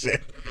 Oh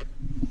shit.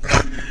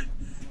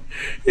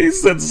 He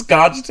said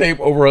Scotch tape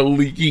over a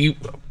leaky.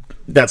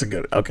 That's a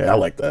good. Okay, I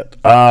like that.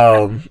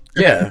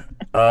 Yeah.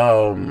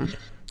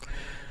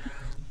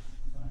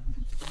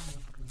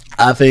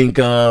 I think,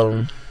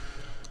 and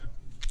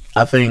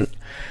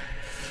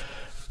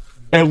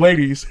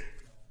ladies,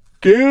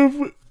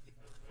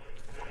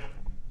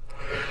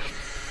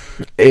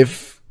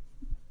 if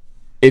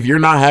you're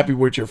not happy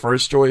with your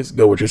first choice,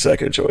 go with your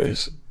second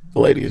choice,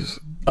 ladies.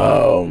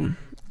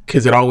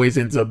 Because it always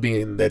ends up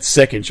being that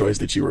second choice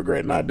that you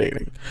regret not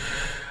dating.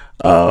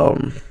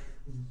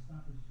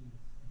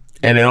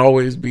 And it'll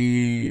always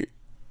be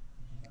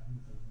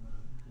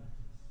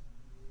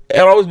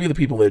the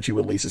people that you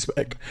would least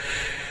suspect.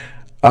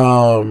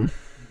 But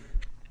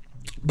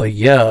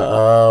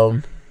yeah,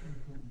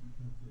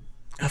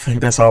 I think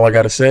that's all I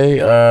gotta say.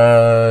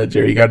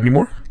 Jerry, you got any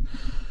more?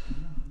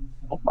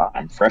 Oh,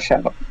 I'm fresh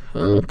out.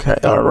 Okay,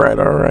 all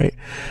right.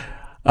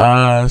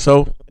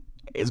 So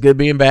it's good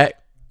being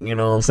back. You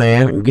know what I'm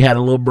saying? We had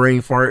a little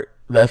brain fart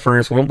that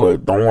first one,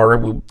 but don't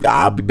worry,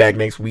 I'll be back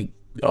next week.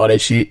 All that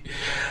shit.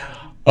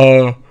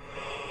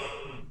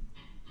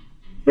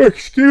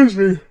 Excuse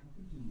me.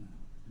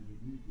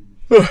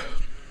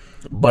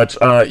 But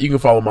you can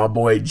follow my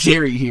boy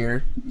Jerry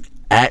here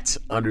at _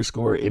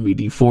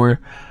 MED4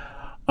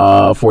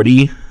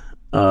 4D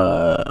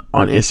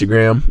on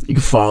Instagram. You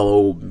can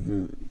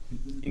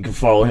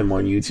follow him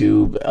on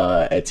YouTube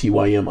at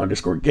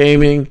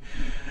TYM_gaming.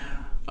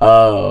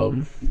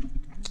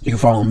 You can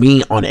follow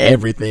me on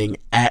everything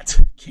at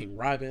King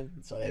Ryben.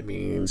 So that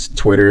means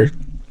Twitter.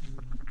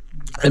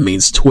 That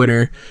means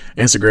Twitter,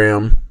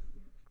 Instagram,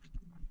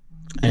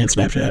 and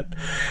Snapchat.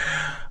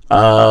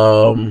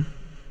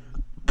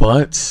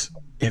 But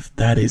if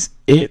that is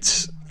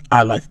it,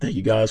 I'd like to thank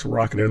you guys for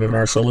rocking in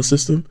our solar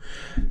system.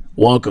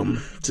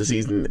 Welcome to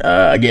season 2.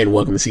 We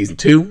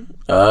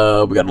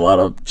got a lot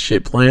of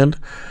shit planned.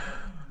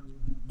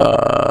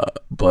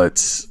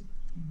 But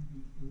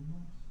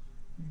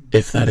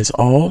if that is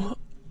all,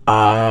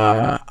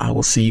 I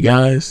will see you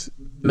guys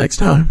next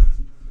time.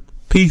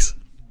 Peace.